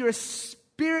 And if you're a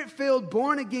Spirit-filled,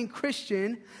 born-again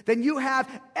Christian, then you have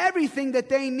everything that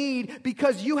they need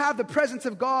because you have the presence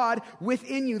of God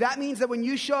within you. That means that when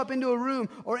you show up into a room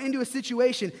or into a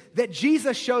situation, that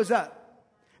Jesus shows up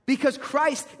because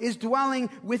Christ is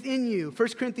dwelling within you. 1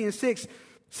 Corinthians 6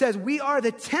 says, we are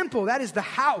the temple, that is the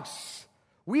house.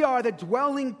 We are the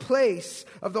dwelling place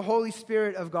of the Holy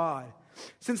Spirit of God.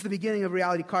 Since the beginning of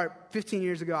Reality Carp, 15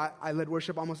 years ago, I led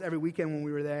worship almost every weekend when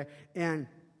we were there, and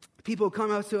people would come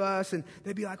up to us and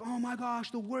they'd be like, oh my gosh,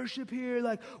 the worship here,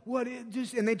 like what it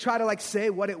just, and they'd try to like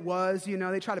say what it was, you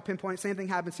know, they try to pinpoint, same thing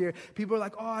happens here. People are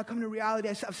like, oh, I come to Reality,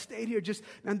 I've stayed here just,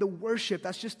 and the worship,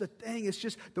 that's just the thing, it's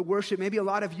just the worship. Maybe a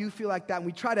lot of you feel like that, and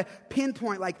we try to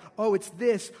pinpoint like, oh, it's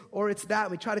this or it's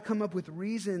that. We try to come up with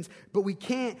reasons, but we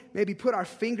can't maybe put our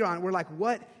finger on it. We're like,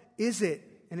 what is it?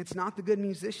 And it's not the good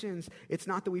musicians. It's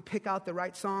not that we pick out the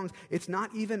right songs. It's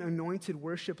not even anointed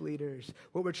worship leaders.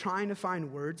 What we're trying to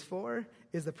find words for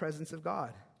is the presence of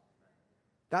God.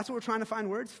 That's what we're trying to find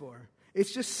words for.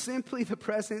 It's just simply the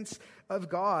presence of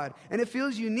God. And it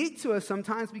feels unique to us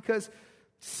sometimes because,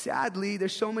 sadly,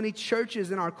 there's so many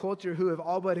churches in our culture who have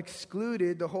all but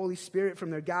excluded the Holy Spirit from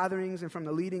their gatherings and from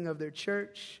the leading of their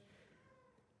church.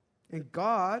 And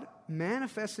God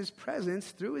manifests his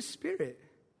presence through his Spirit.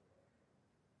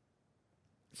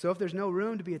 So if there's no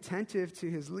room to be attentive to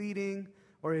his leading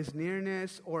or his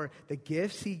nearness or the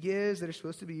gifts he gives that are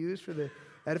supposed to be used for the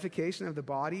edification of the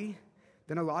body,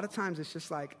 then a lot of times it's just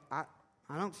like, I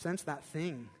don't sense that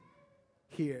thing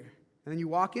here. And then you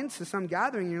walk into some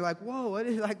gathering and you're like, whoa,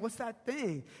 what's that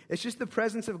thing? It's just the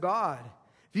presence of God.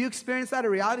 If you experience that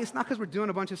in reality, it's not because we're doing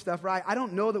a bunch of stuff right. I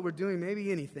don't know that we're doing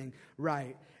maybe anything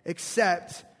right,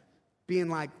 except being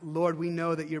like, Lord, we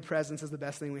know that your presence is the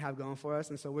best thing we have going for us,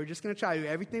 and so we're just going to try to do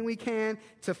everything we can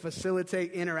to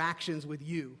facilitate interactions with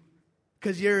you,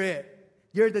 because you're it.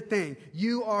 You're the thing.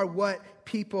 You are what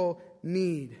people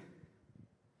need.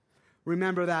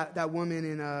 Remember that woman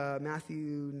in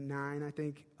Matthew 9, I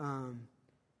think?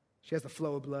 She has the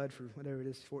flow of blood for whatever it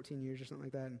is, 14 years or something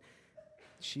like that, and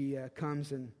she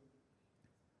comes and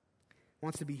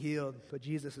wants to be healed, but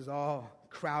Jesus is all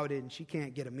crowded, and she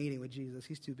can't get a meeting with Jesus.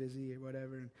 He's too busy or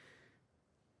whatever. And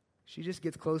she just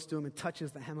gets close to him and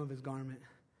touches the hem of his garment.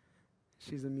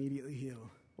 She's immediately healed.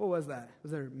 What was that?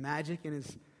 Was there magic in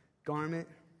his garment?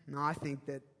 No, I think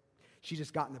that she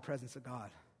just got in the presence of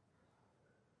God.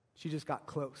 She just got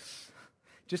close,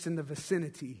 just in the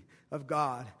vicinity of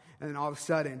God. And then all of a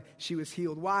sudden, she was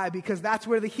healed. Why? Because that's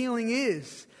where the healing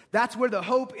is. That's where the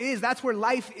hope is. That's where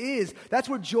life is. That's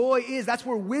where joy is. That's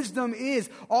where wisdom is.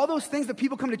 All those things that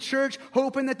people come to church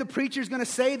hoping that the preacher's going to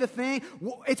say the thing,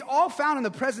 it's all found in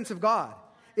the presence of God.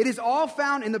 It is all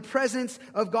found in the presence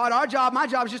of God. My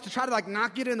job is just to try to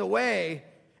not get in the way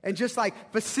and just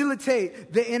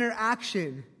facilitate the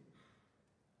interaction.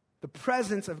 The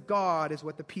presence of God is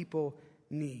what the people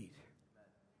need.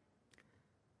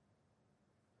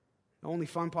 The only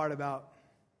fun part about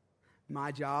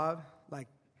my job,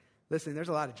 listen, there's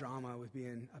a lot of drama with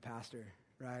being a pastor,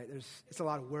 right? It's a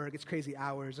lot of work. It's crazy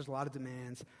hours. There's a lot of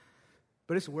demands.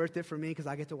 But it's worth it for me because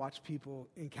I get to watch people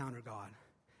encounter God.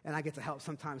 And I get to help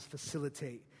sometimes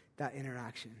facilitate that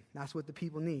interaction. That's what the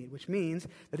people need, which means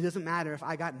that it doesn't matter if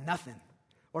I got nothing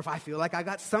or if I feel like I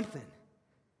got something.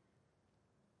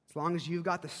 As long as you've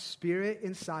got the Spirit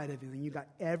inside of you and you've got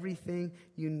everything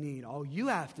you need, all you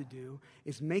have to do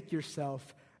is make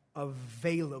yourself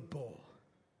available.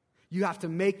 You have to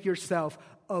make yourself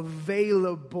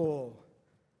available.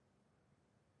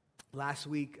 Last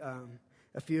week,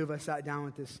 a few of us sat down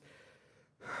with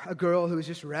a girl who was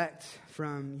just wrecked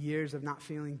from years of not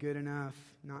feeling good enough,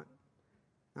 not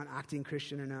acting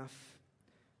Christian enough,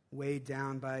 weighed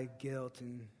down by guilt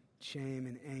and shame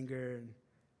and anger and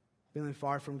feeling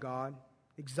far from God,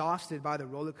 exhausted by the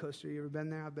roller coaster. You ever been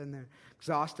there? I've been there.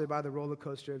 Exhausted by the roller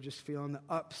coaster of just feeling the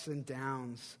ups and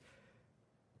downs,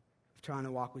 of trying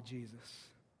to walk with Jesus.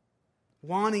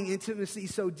 Wanting intimacy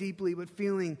so deeply, but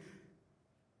feeling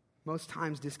most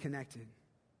times disconnected.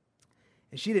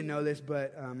 And she didn't know this,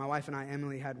 but my wife and I,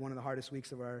 Emily, had one of the hardest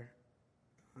weeks of our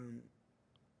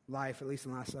life, at least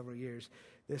in the last several years,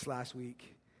 this last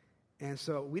week. And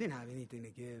so we didn't have anything to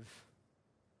give.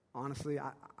 Honestly,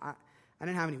 I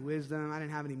didn't have any wisdom. I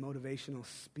didn't have any motivational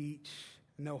speech,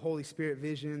 no Holy Spirit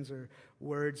visions or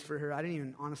words for her. I didn't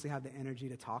even honestly have the energy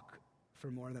to talk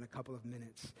for more than a couple of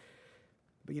minutes.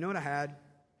 But you know what I had?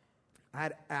 I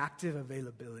had active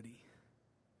availability.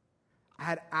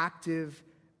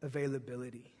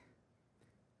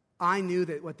 I knew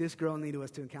that what this girl needed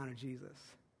was to encounter Jesus.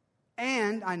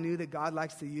 And I knew that God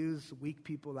likes to use weak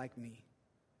people like me.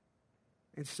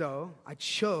 And so I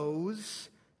chose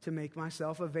to make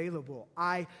myself available.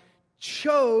 I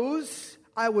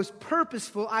was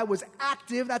purposeful, I was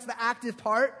active. That's the active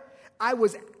part. I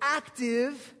was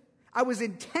active. I was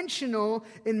intentional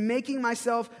in making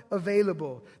myself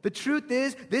available. The truth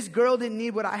is, this girl didn't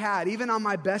need what I had, even on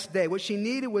my best day. What she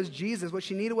needed was Jesus. What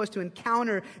she needed was to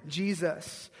encounter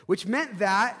Jesus, which meant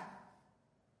that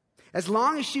as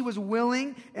long as she was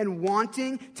willing and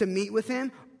wanting to meet with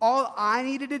him, all I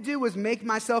needed to do was make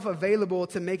myself available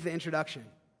to make the introduction.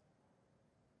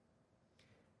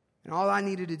 And all I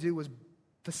needed to do was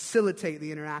facilitate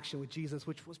the interaction with Jesus,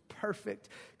 which was perfect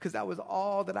because that was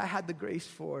all that I had the grace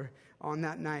for on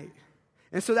that night.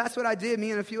 And so that's what I did.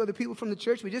 Me and a few other people from the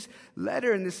church, we just led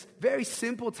her in this very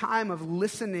simple time of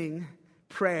listening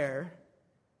prayer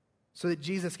so that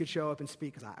Jesus could show up and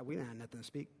speak, because we didn't have nothing to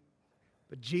speak.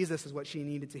 But Jesus is what she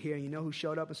needed to hear. And you know who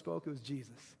showed up and spoke? It was Jesus.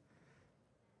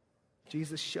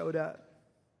 Jesus showed up.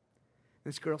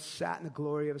 This girl sat in the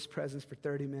glory of his presence for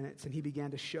 30 minutes, and he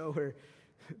began to show her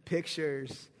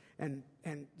pictures and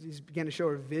he began to show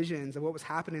her visions of what was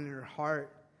happening in her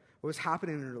heart, what was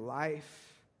happening in her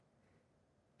life.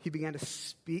 He began to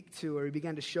speak to her. He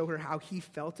began to show her how he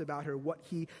felt about her, what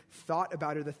he thought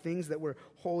about her, the things that were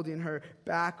holding her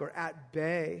back or at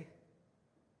bay.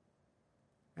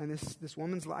 And this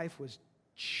woman's life was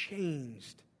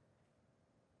changed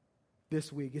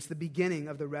this week. It's the beginning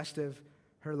of the rest of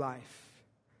her life.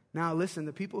 Now listen,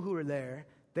 the people who were there,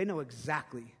 they know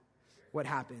exactly what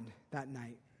happened that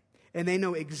night. And they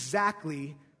know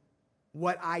exactly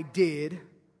what I did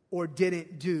or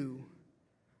didn't do.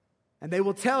 And they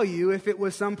will tell you if it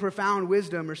was some profound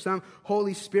wisdom or some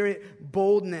Holy Spirit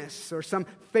boldness or some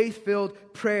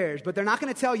faith-filled prayers. But they're not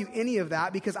going to tell you any of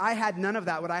that because I had none of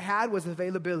that. What I had was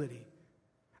availability.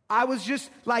 I was just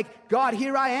like, God,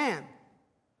 here I am.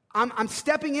 I'm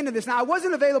stepping into this. Now, I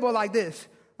wasn't available like this.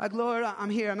 Like, Lord, I'm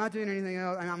here. I'm not doing anything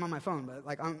else. I mean, I'm on my phone, but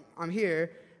like I'm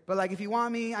here. But like, if you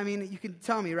want me, I mean, you can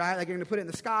tell me, right? Like, you're going to put it in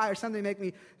the sky or something, make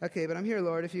me, okay, but I'm here,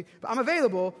 Lord. But I'm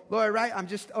available, Lord, right? I'm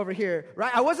just over here,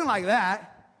 right? I wasn't like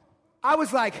that. I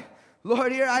was like,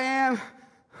 Lord, here I am.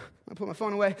 I'll put my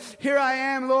phone away. Here I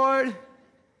am, Lord.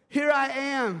 Here I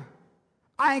am.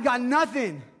 I ain't got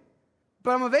nothing,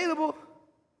 but I'm available.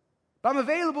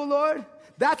 Lord.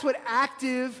 That's what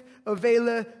active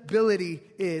availability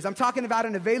is. I'm talking about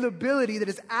an availability that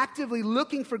is actively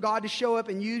looking for God to show up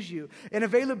and use you. An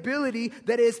availability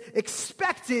that is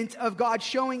expectant of God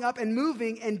showing up and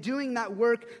moving and doing that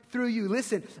work through you.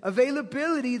 Listen,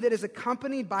 availability that is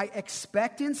accompanied by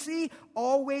expectancy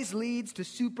always leads to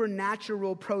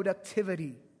supernatural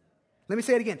productivity. Let me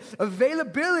say it again.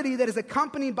 Availability that is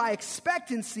accompanied by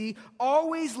expectancy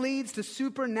always leads to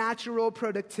supernatural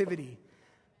productivity.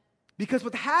 Because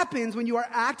what happens when you are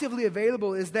actively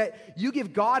available is that you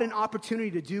give God an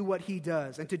opportunity to do what he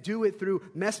does and to do it through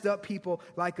messed up people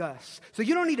like us. So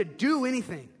you don't need to do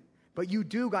anything, but you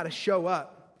do got to show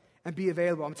up and be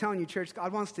available. I'm telling you, church,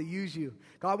 God wants to use you.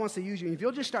 God wants to use you. And if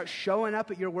you'll just start showing up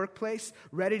at your workplace,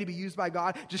 ready to be used by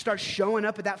God, just start showing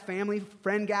up at that family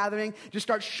friend gathering, just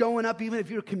start showing up even if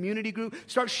you're a community group,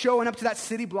 start showing up to that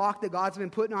city block that God's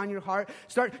been putting on your heart,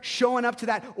 start showing up to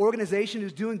that organization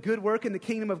who's doing good work in the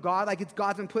kingdom of God like it's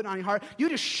God's been putting on your heart. You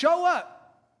just show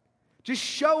up. Just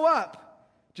show up.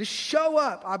 Just show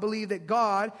up. I believe that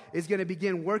God is going to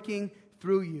begin working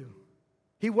through you.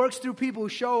 He works through people who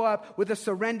show up with a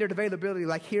surrendered availability,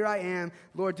 like, here I am,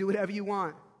 Lord, do whatever you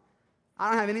want.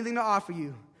 I don't have anything to offer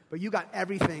you, but you got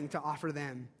everything to offer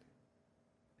them.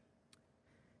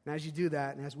 And as you do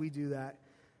that, and as we do that,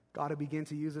 God will begin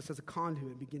to use us as a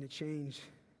conduit, begin to change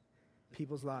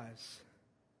people's lives.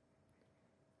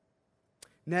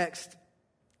 Next,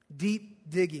 deep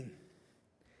digging.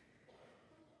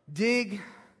 Dig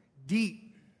deep.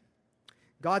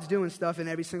 God's doing stuff in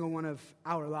every single one of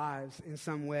our lives in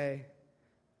some way.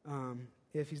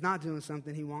 If he's not doing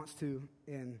something, he wants to.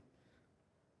 And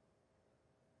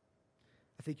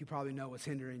I think you probably know what's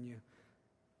hindering you.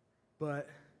 But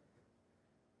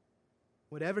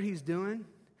whatever he's doing,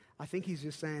 I think he's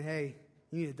just saying, hey,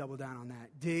 you need to double down on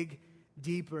that. Dig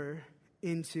deeper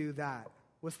into that.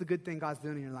 What's the good thing God's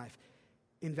doing in your life?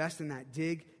 Invest in that.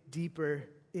 Dig deeper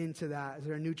into that. Is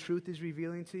there a new truth he's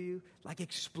revealing to you? Like,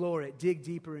 explore it. Dig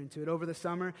deeper into it. Over the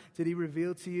summer, did he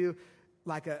reveal to you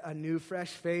like a new,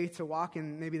 fresh faith to walk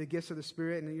in maybe the gifts of the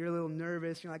Spirit, and you're a little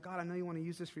nervous? You're like, God, I know you want to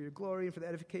use this for your glory and for the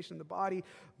edification of the body,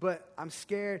 but I'm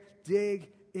scared. Dig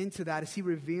into that. Is he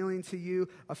revealing to you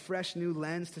a fresh new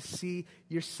lens to see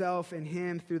yourself and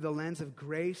him through the lens of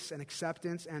grace and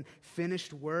acceptance and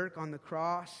finished work on the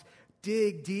cross?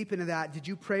 Dig deep into that. Did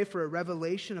you pray for a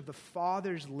revelation of the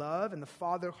Father's love and the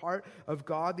Father heart of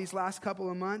God these last couple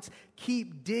of months?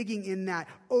 Keep digging in that.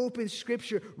 Open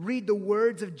Scripture. Read the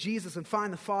words of Jesus and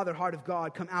find the Father heart of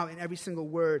God come out in every single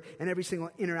word and every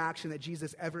single interaction that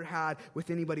Jesus ever had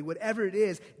with anybody. Whatever it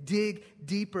is, dig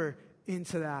deeper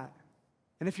into that.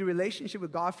 And if your relationship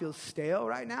with God feels stale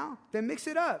right now, then mix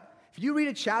it up. If you read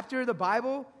a chapter of the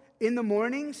Bible in the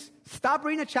mornings, stop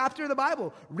reading a chapter of the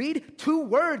Bible. Read 2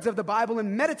 words of the Bible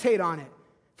and meditate on it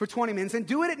for 20 minutes and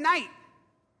do it at night.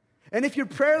 And if your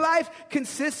prayer life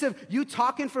consists of you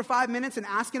talking for 5 minutes and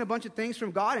asking a bunch of things from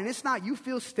God, and it's not, you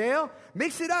feel stale,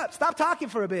 mix it up. Stop talking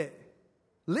for a bit.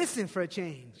 Listen for a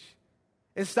change.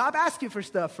 And stop asking for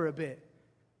stuff for a bit.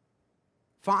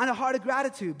 Find a heart of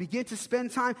gratitude. Begin to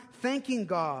spend time thanking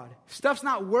God. If stuff's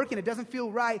not working, it doesn't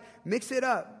feel right, mix it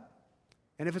up.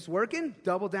 And if it's working,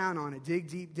 double down on it. Dig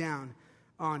deep down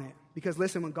on it. Because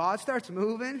listen, when God starts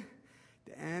moving,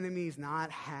 the enemy's not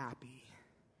happy.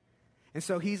 And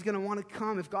so he's going to want to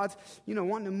come. If God's,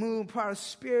 wanting to move, part of the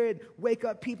Spirit, wake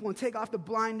up people and take off the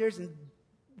blinders and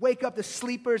wake up the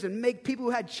sleepers and make people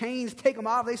who had chains, take them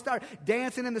off. They start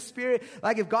dancing in the Spirit.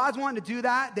 Like, if God's wanting to do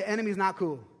that, the enemy's not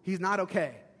cool. He's not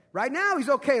okay. Right now, he's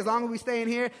okay as long as we stay in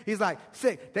here. He's like,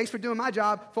 sick. Thanks for doing my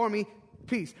job for me.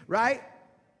 Peace. Right?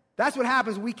 That's what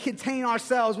happens when we contain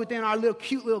ourselves within our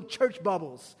cute little church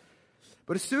bubbles.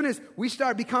 But as soon as we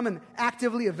start becoming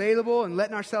actively available and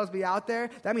letting ourselves be out there,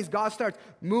 that means God starts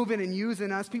moving and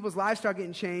using us. People's lives start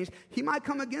getting changed. He might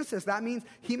come against us. That means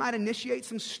he might initiate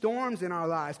some storms in our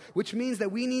lives, which means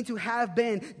that we need to have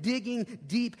been digging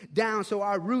deep down. So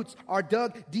our roots are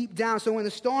dug deep down. So when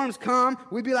the storms come,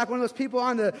 we'd be like one of those people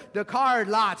on the car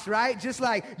lots, right? Just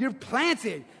like, you're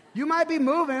planted. You might be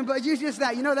moving, but you're just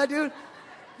that. You know that dude?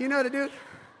 You know the dude?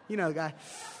 You know the guy.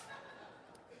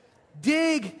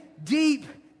 Dig deep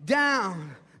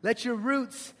down. Let your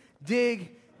roots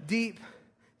dig deep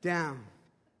down.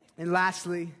 And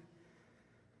lastly,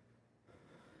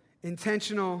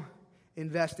 intentional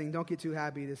investing. Don't get too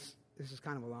happy. This is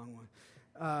kind of a long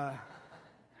one.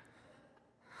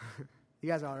 You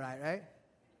guys all right?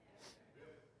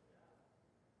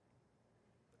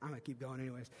 I'm going to keep going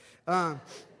anyways.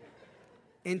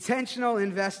 Intentional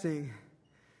investing.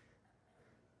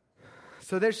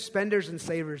 So there's spenders and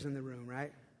savers in the room,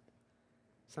 right?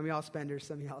 Some of y'all spenders,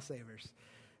 some of y'all savers.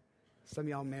 Some of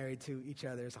y'all married to each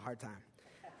other. It's a hard time.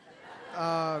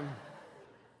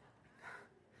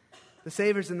 The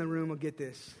savers in the room will get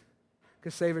this,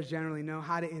 because savers generally know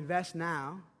how to invest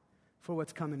now for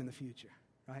what's coming in the future,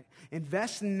 right?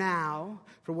 Invest now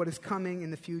for what is coming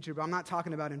in the future, but I'm not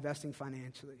talking about investing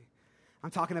financially. I'm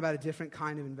talking about a different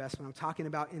kind of investment. I'm talking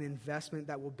about an investment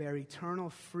that will bear eternal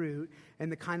fruit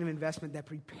and the kind of investment that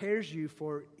prepares you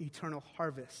for eternal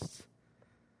harvests.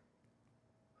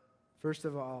 First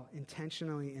of all,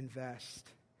 intentionally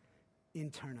invest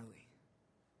internally.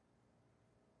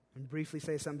 And briefly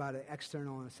say something about it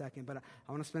external in a second, but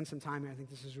I want to spend some time here. I think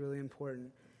this is really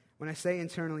important. When I say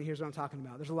internally, here's what I'm talking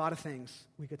about. There's a lot of things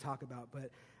we could talk about,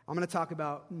 but I'm going to talk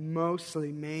about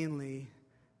mainly,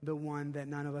 the one that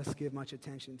none of us give much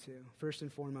attention to. First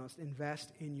and foremost,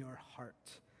 invest in your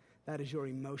heart. That is your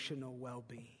emotional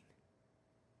well-being.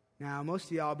 Now, most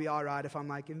of y'all will be all right if I'm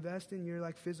like, invest in your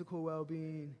physical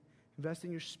well-being, invest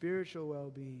in your spiritual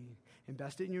well-being,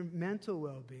 invest in your mental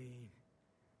well-being.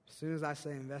 As soon as I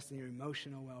say invest in your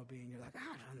emotional well-being, you're like,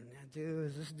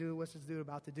 what's this dude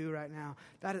about to do right now?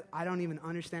 I don't even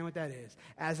understand what that is.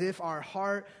 As if our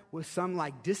heart was some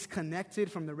disconnected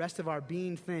from the rest of our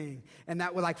being thing, and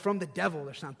that was from the devil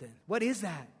or something. What is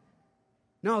that?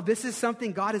 No, this is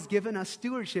something God has given us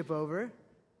stewardship over,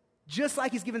 just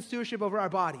like he's given stewardship over our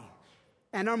body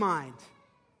and our mind.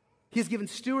 He's given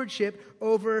stewardship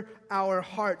over our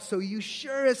hearts. So you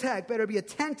sure as heck better be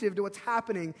attentive to what's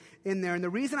happening in there. And the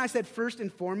reason I said first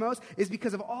and foremost is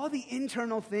because of all the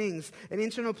internal things and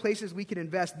internal places we can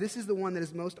invest. This is the one that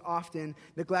is most often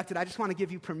neglected. I just want to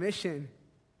give you permission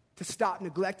to stop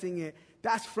neglecting it.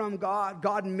 That's from God.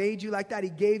 God made you like that. He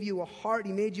gave you a heart.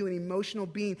 He made you an emotional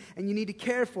being, and you need to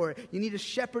care for it. You need to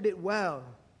shepherd it well.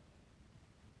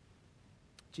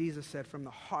 Jesus said, from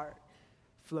the heart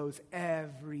flows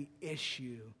every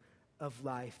issue of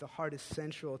life. The heart is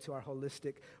central to our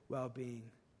holistic well-being.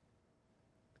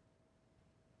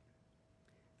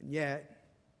 And yet,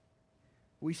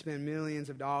 we spend millions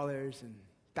of dollars and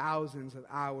thousands of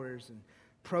hours and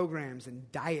programs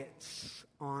and diets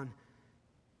on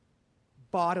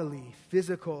bodily,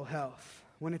 physical health,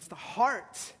 when it's the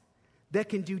heart that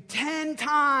can do 10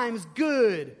 times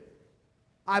good,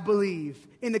 I believe,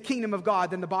 in the kingdom of God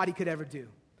than the body could ever do.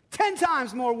 10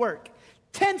 times more work,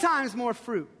 10 times more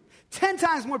fruit, 10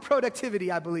 times more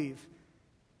productivity, I believe,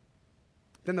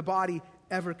 than the body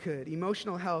ever could.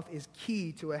 Emotional health is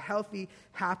key to a healthy,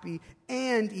 happy,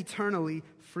 and eternally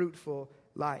fruitful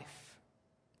life.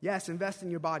 Yes, invest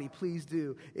in your body, please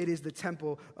do. It is the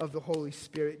temple of the Holy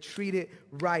Spirit. Treat it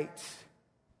right.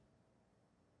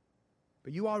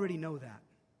 But you already know that.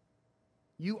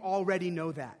 You already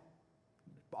know that.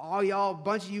 All y'all, a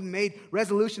bunch of you made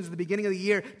resolutions at the beginning of the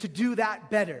year to do that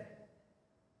better.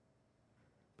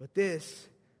 But this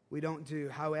we don't do.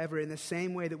 However, in the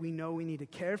same way that we know we need to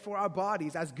care for our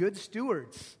bodies as good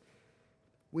stewards,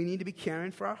 we need to be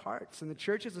caring for our hearts. And the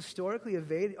church has historically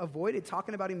avoided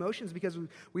talking about emotions because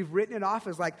we've written it off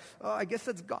as like, oh, I guess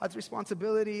that's God's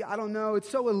responsibility. I don't know. It's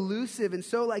so elusive and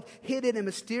so like hidden and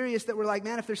mysterious that we're like,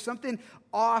 man, if there's something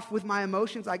off with my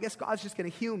emotions, I guess God's just going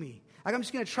to heal me. Like, I'm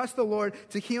just going to trust the Lord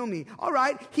to heal me. All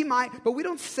right, he might, but we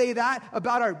don't say that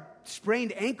about our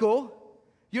sprained ankle.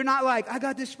 You're not like, I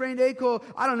got this sprained ankle.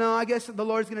 I don't know. I guess the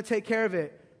Lord's going to take care of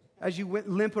it as you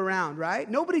limp around, right?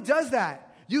 Nobody does that.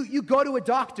 You go to a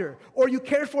doctor, or you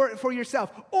care for it for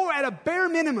yourself, or at a bare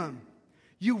minimum,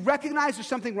 you recognize there's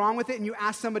something wrong with it and you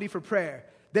ask somebody for prayer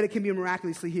that it can be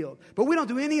miraculously healed. But we don't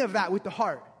do any of that with the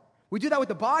heart. We do that with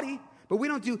the body, but we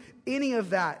don't do any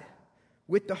of that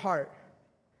with the heart.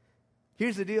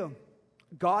 Here's the deal.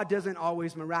 God doesn't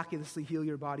always miraculously heal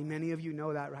your body. Many of you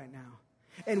know that right now.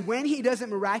 And when he doesn't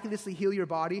miraculously heal your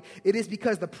body, it is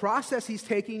because the process he's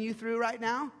taking you through right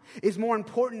now is more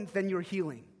important than your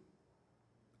healing.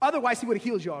 Otherwise, he would have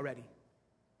healed you already.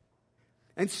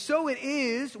 And so it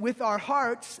is with our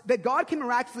hearts that God can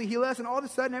miraculously heal us, and all of a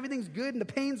sudden everything's good, and the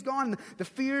pain's gone, and the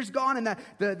fear's gone, and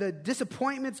the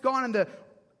disappointment's gone, and the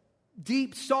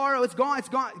deep sorrow, it's gone, it's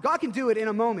gone. God can do it in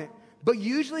a moment. But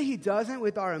usually he doesn't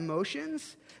with our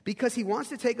emotions because he wants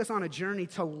to take us on a journey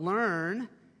to learn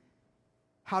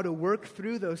how to work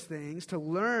through those things, to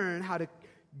learn how to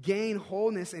gain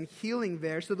wholeness and healing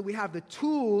there so that we have the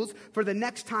tools for the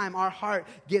next time our heart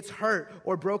gets hurt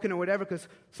or broken or whatever, because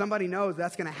somebody knows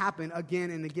that's going to happen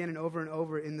again and again and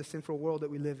over in the sinful world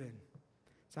that we live in.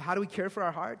 So how do we care for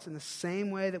our hearts? In the same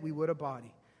way that we would a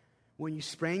body. When you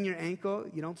sprain your ankle,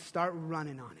 you don't start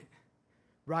running on it,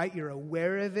 right? You're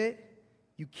aware of it.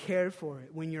 You care for it.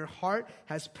 When your heart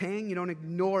has pain, you don't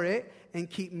ignore it and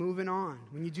keep moving on.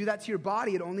 When you do that to your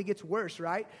body, it only gets worse,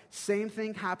 right? Same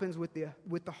thing happens with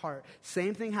the heart.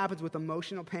 Same thing happens with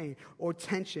emotional pain or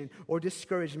tension or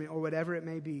discouragement or whatever it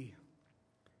may be.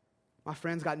 My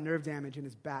friend's got nerve damage in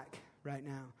his back right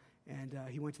now. And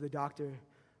he went to the doctor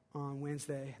on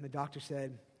Wednesday. And the doctor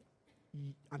said,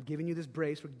 I'm giving you this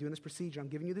brace. We're doing this procedure. I'm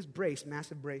giving you this brace,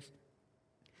 massive brace.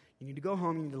 You need to go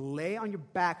home. You need to lay on your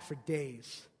back for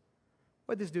days.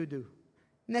 What did this dude do?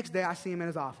 Next day, I see him in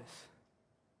his office.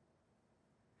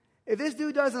 If this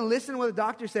dude doesn't listen to what the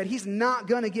doctor said, he's not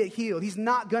going to get healed. He's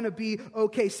not going to be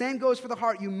okay. Same goes for the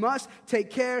heart. You must take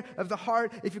care of the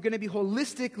heart if you're going to be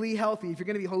holistically healthy, if you're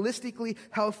going to be a holistically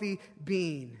healthy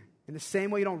being. In the same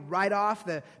way, you don't write off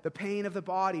the pain of the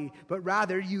body, but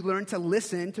rather you learn to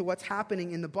listen to what's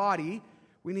happening in the body.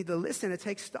 We need to listen, to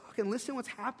take stock and listen to what's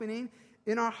happening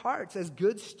in our hearts as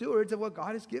good stewards of what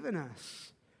God has given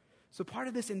us. So part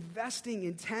of this investing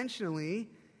intentionally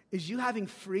is you having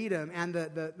freedom and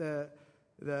the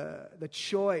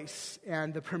choice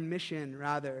and the permission,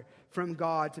 rather, from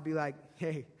God to be like,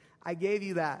 hey, I gave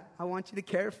you that. I want you to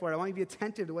care for it. I want you to be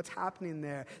attentive to what's happening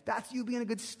there. That's you being a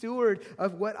good steward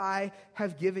of what I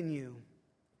have given you.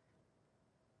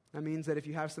 That means that if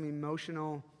you have some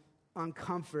emotional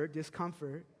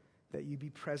discomfort, that you be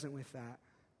present with that.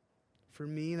 For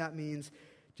me, that means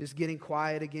just getting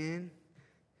quiet again,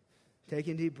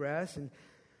 taking deep breaths, and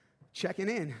checking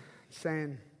in,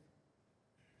 saying,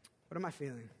 what am I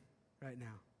feeling right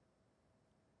now?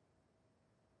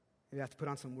 Maybe I have to put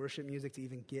on some worship music to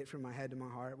even get from my head to my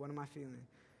heart. What am I feeling?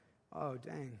 Oh,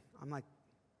 dang, I'm like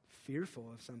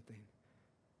fearful of something.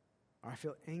 Or I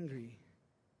feel angry.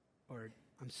 Or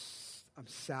I'm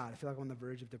sad. I feel like I'm on the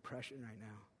verge of depression right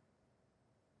now.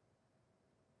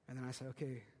 And then I say,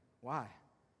 okay, why?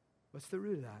 What's the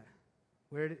root of that?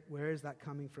 Where is that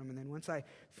coming from? And then once I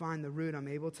find the root, I'm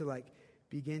able to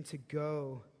begin to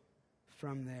go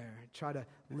from there. Try to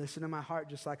listen to my heart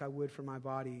just like I would for my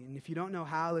body. And if you don't know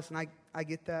how, listen, I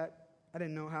get that. I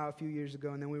didn't know how a few years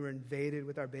ago, and then we were invaded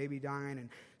with our baby dying and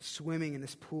swimming in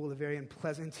this pool of very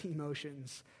unpleasant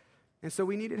emotions. And so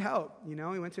we needed help, We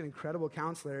went to an incredible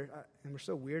counselor, and we're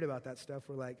so weird about that stuff.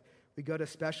 We go to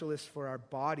specialists for our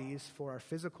bodies, for our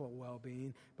physical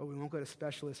well-being, but we won't go to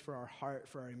specialists for our heart,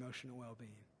 for our emotional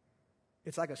well-being.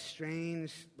 It's like a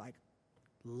strange,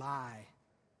 lie.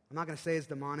 I'm not going to say it's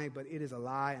demonic, but it is a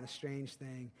lie and a strange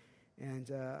thing.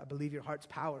 And I believe your heart's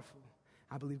powerful.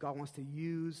 I believe God wants to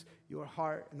use your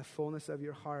heart and the fullness of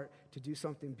your heart to do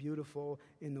something beautiful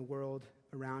in the world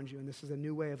around you. And this is a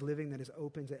new way of living that is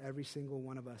open to every single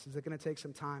one of us. Is it going to take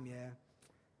some time? Yeah.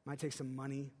 Might take some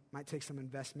money, might take some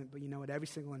investment, but you know what? Every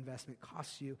single investment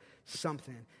costs you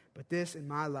something. But this, in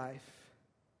my life,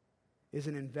 is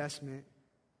an investment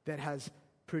that has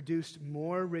produced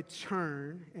more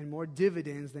return and more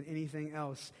dividends than anything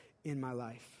else in my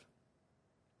life.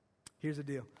 Here's the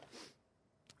deal.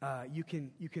 You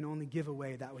can only give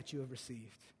away that which you have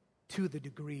received to the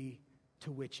degree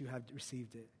to which you have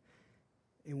received it.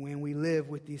 And when we live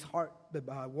with these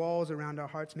walls around our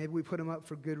hearts, maybe we put them up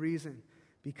for good reason,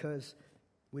 because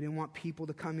we didn't want people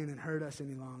to come in and hurt us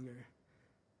any longer.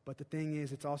 But the thing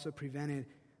is, it's also prevented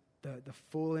the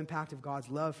full impact of God's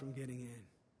love from getting in,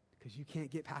 because you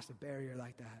can't get past a barrier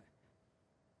like that.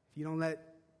 If you don't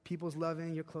let people's love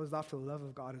in, you're closed off to the love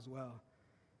of God as well.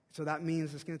 So that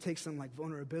means it's going to take some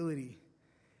vulnerability.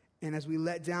 And as we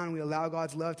let down, we allow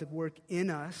God's love to work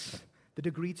in us, the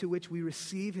degree to which we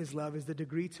receive his love is the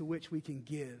degree to which we can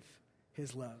give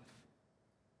his love.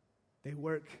 They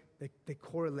work, they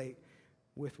correlate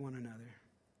with one another.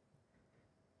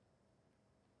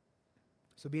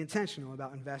 So be intentional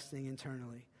about investing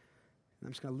internally. And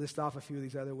I'm just going to list off a few of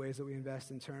these other ways that we invest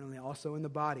internally. Also in the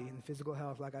body, in physical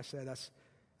health, like I said,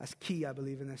 that's key, I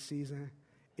believe, in this season.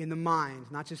 In the mind,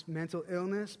 not just mental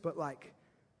illness, but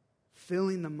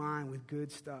filling the mind with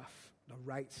good stuff, the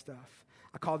right stuff.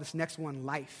 I call this next one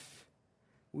life.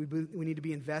 We need to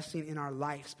be investing in our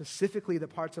life, specifically the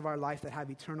parts of our life that have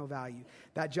eternal value.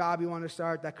 That job you want to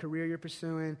start, that career you're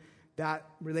pursuing, that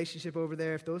relationship over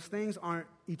there, if those things aren't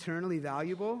eternally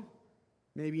valuable,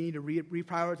 maybe you need to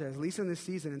reprioritize, at least in this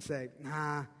season, and say,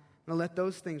 nah, I'm going to let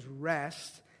those things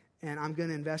rest, and I'm going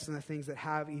to invest in the things that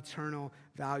have eternal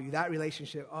value. That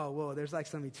relationship, oh, whoa, there's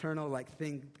some eternal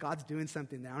thing. God's doing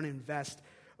something there. I'm going to invest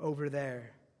over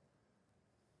there.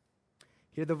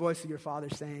 Hear the voice of your Father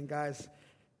saying, guys,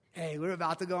 hey, we're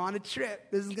about to go on a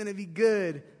trip. This is going to be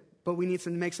good, but we need to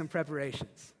make some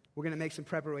preparations. We're going to make some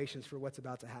preparations for what's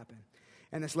about to happen.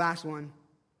 And this last one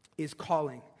is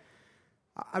calling.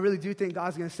 I really do think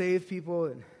God's going to save people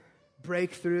and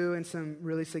break through in some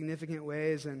really significant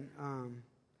ways. And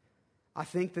I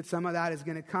think that some of that is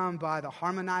going to come by the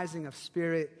harmonizing of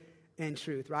spirit and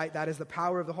truth, right? That is the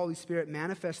power of the Holy Spirit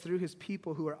manifest through his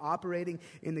people who are operating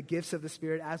in the gifts of the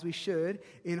Spirit, as we should,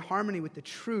 in harmony with the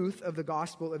truth of the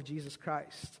gospel of Jesus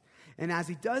Christ. And as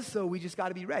he does so, we just got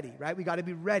to be ready, right? We got to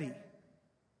be ready.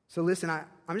 So listen,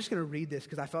 I'm just going to read this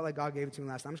because I felt like God gave it to me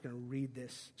last time. I'm just going to read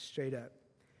this straight up.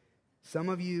 Some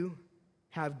of you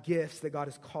have gifts that God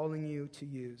is calling you to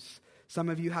use. Some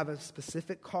of you have a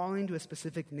specific calling to a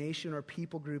specific nation or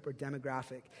people group or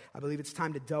demographic. I believe it's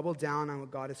time to double down on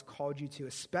what God has called you to,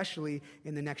 especially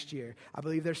in the next year. I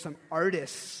believe there's some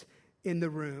artists in the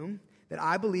room that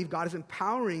I believe God is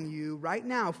empowering you right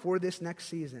now for this next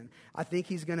season. I think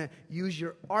he's going to use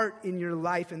your art in your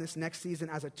life in this next season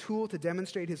as a tool to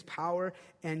demonstrate his power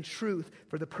and truth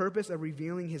for the purpose of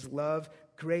revealing his love,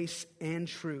 grace, and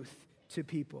truth to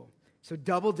people. So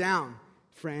double down,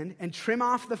 friend, and trim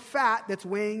off the fat that's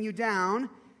weighing you down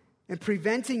and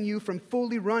preventing you from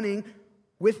fully running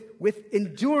with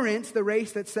endurance the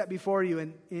race that's set before you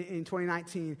in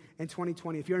 2019 and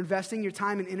 2020. If you're investing your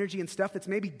time and energy in stuff that's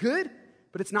maybe good,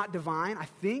 but it's not divine,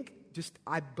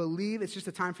 I believe it's just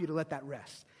a time for you to let that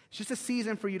rest. It's just a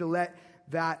season for you to let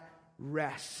that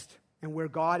rest. And where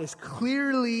God is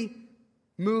clearly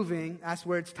moving, that's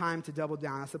where it's time to double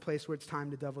down. That's the place where it's time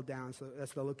to double down. So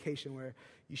that's the location where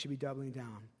you should be doubling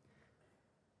down.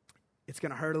 It's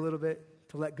going to hurt a little bit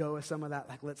to let go of some of that,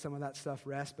 let some of that stuff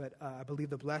rest, but I believe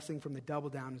the blessing from the double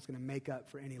down is going to make up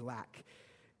for any lack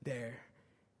there.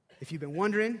 If you've been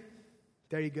wondering,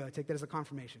 there you go. Take that as a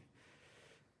confirmation.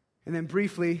 And then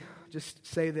briefly, just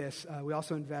say this. We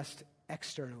also invest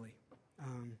externally.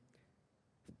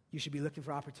 You should be looking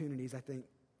for opportunities, I think,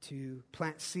 to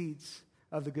plant seeds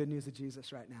of the good news of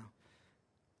Jesus right now.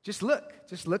 Just look.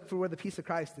 Just look for where the peace of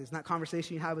Christ is. In that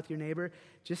conversation you have with your neighbor,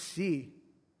 just see,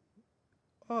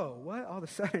 oh, what? All of a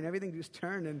sudden, everything just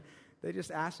turned, and they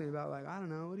just asked me about, like, I don't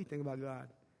know, what do you think about God?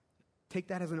 Take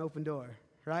that as an open door,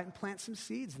 right? And plant some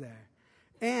seeds there.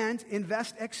 And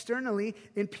invest externally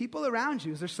in people around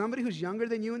you. Is there somebody who's younger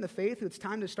than you in the faith who it's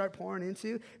time to start pouring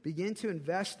into? Begin to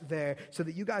invest there so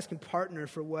that you guys can partner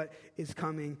for what is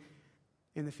coming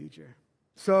in the future.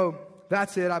 So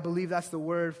that's it. I believe that's the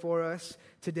word for us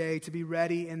today, to be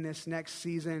ready in this next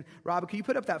season. Robert, can you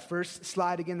put up that first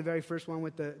slide again, the very first one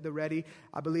with the ready?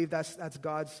 I believe that's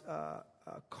God's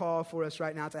call for us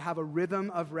right now, to have a rhythm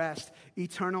of rest,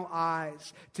 eternal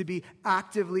eyes, to be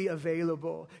actively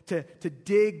available, to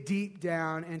dig deep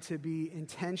down, and to be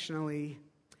intentionally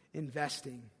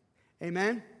investing.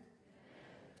 Amen?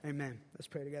 Amen. Let's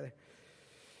pray together.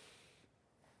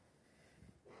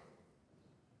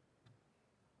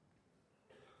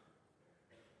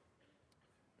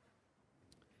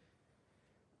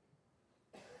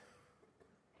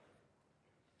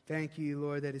 Thank you,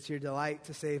 Lord, that it's your delight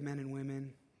to save men and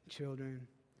women, children.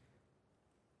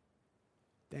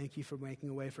 Thank you for making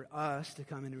a way for us to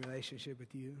come into relationship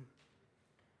with you.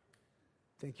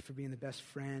 Thank you for being the best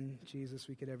friend, Jesus,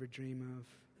 we could ever dream of.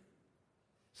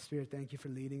 Spirit, thank you for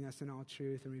leading us in all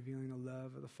truth and revealing the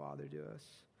love of the Father to us.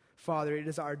 Father, it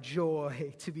is our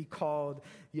joy to be called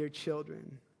your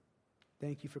children.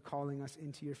 Thank you for calling us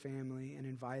into your family and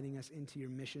inviting us into your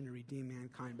mission to redeem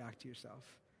mankind back to yourself.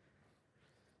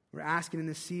 We're asking in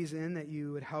this season that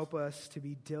you would help us to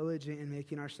be diligent in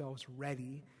making ourselves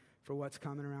ready for what's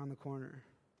coming around the corner.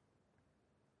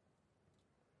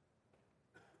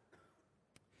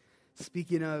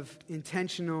 Speaking of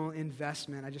intentional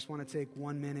investment, I just want to take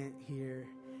 1 minute here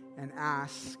and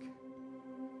ask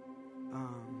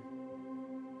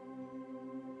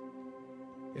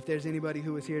if there's anybody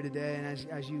who was here today, and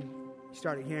as you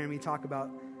started hearing me talk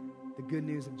about the good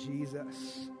news of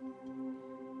Jesus,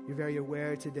 you're very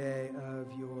aware today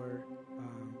of your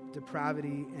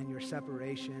depravity and your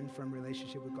separation from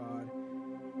relationship with God.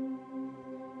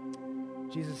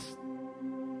 Jesus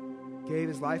gave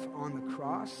his life on the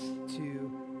cross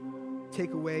to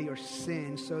take away your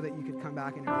sin so that you could come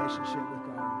back in relationship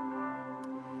with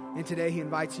God. And today he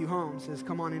invites you home, says,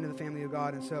 come on into the family of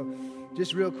God. And so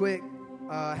just real quick,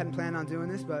 I hadn't planned on doing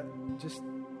this, but just,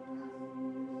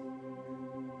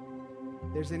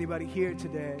 if there's anybody here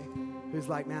today who's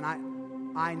like, man,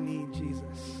 I need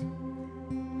Jesus.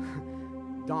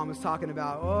 Dom was talking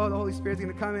about, the Holy Spirit's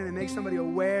going to come in and make somebody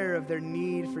aware of their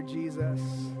need for Jesus.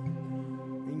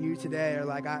 And you today are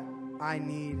like, I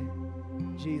need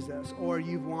Jesus. Or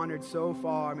you've wandered so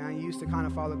far, man, you used to kind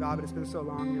of follow God, but it's been so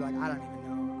long, you're like, I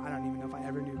don't even know if I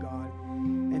ever knew God.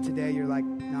 And today you're like,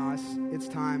 no, it's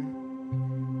time.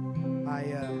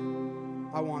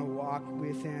 I want to walk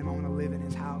with him. I want to live in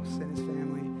his house and his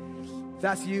family. If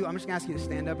that's you, I'm just going to ask you to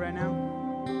stand up right now.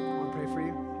 I want to pray for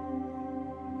you.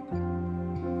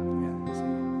 Yeah, that's you.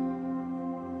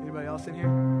 Anybody else in here?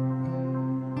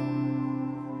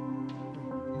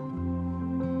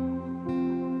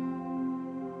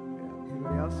 Yeah,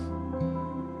 anybody else?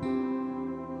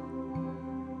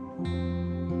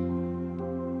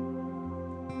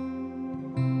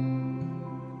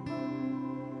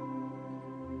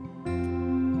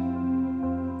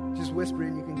 Just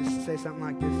whispering, you can just say something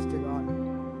like this to God.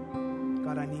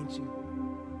 God, I need you.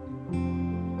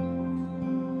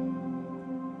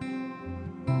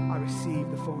 I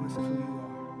receive the fullness of who you are.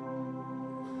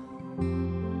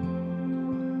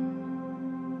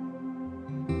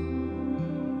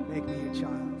 Make me your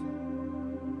child.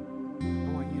 I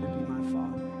want you to be my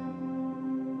father.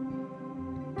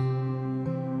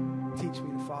 Teach me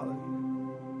to follow you.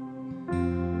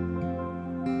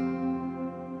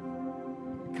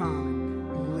 Come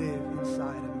and live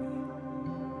inside of me.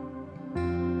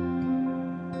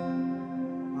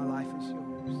 My life is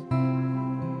yours.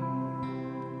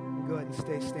 Go ahead and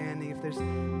stay standing. If there's the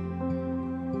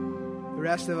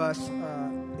rest of us,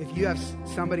 if you have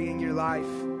somebody in your life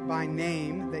by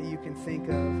name that you can think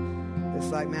of,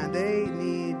 it's like, man, they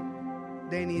need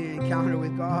an encounter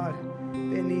with God.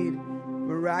 They need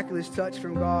miraculous touch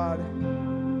from God,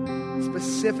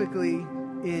 specifically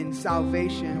in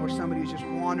salvation, or somebody who's just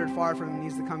wandered far from him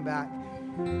needs to come back.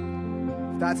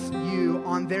 If that's you,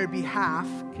 on their behalf,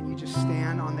 can you just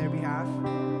stand on their behalf?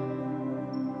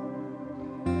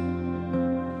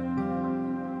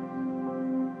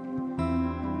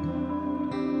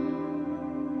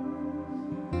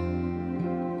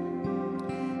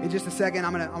 In just a second,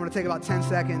 I'm gonna take about 10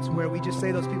 seconds where we just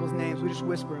say those people's names. We just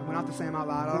whisper them. We don't have to say them out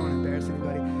loud. I don't want to embarrass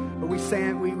anybody. But we're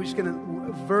just gonna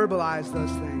verbalize those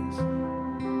things.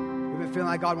 We've been feeling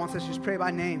like God wants us to just pray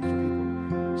by name for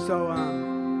people. So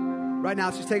right now,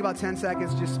 let's just take about 10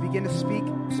 seconds. Just begin to speak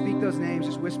those names.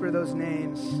 Just whisper those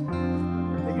names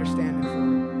that you're standing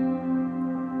for.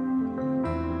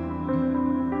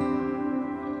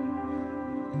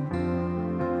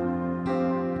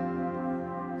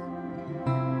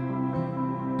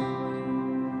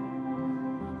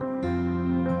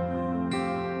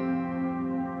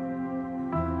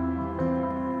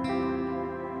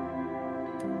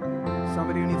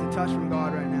 Somebody who needs a touch from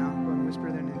God right now, go and whisper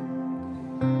their name.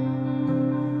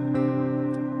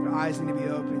 Their eyes need to be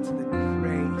open to the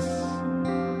grace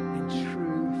and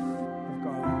truth of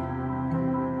God.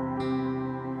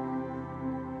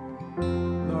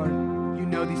 Lord, you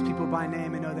know these people by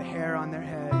name and know the hair on their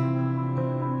head.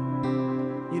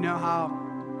 You know how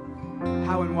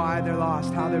and why they're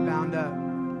lost, how they're bound up.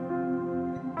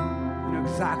 You know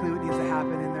exactly what needs to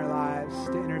happen in their lives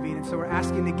to intervene. And so we're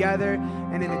asking together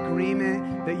and in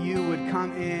agreement that you would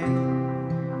come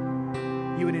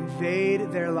in, you would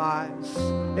invade their lives.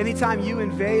 Anytime you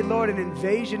invade, Lord, an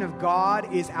invasion of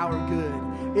God is our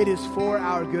good. It is for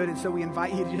our good. And so we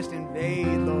invite you to just invade,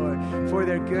 Lord, for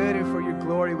their good and for your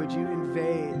glory. Would you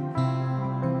invade?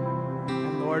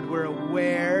 And Lord, we're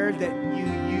aware that you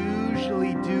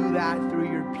usually do that through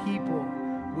your people,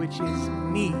 which is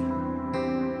me,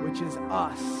 which is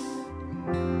us.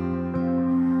 So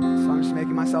I'm just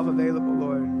making myself available,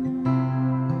 Lord,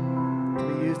 to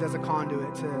be used as a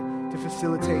conduit to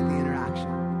facilitate the interaction.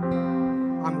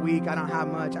 I'm weak. I don't have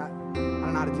much. I don't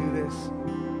know how to do this.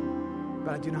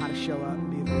 But I do know how to show up and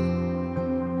be available.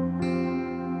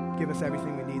 Give us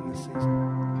everything we need in this season.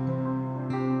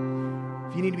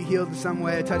 If you need to be healed in some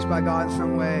way, touched by God in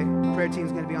some way, the prayer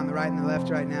team's going to be on the right and the left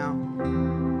right now.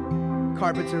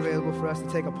 Carpets are available for us to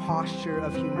take a posture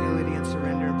of humility and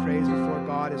surrender and praise before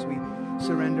God as we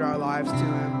surrender our lives to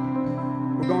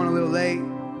Him. We're going a little late.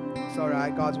 It's all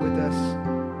right. God's with us.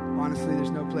 Honestly,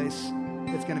 there's no place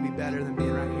that's going to be better than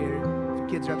being right here. If the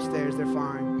kids are upstairs, they're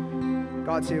fine.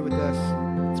 God's here with us.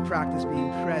 Let's practice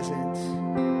being present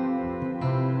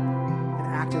and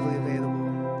actively available.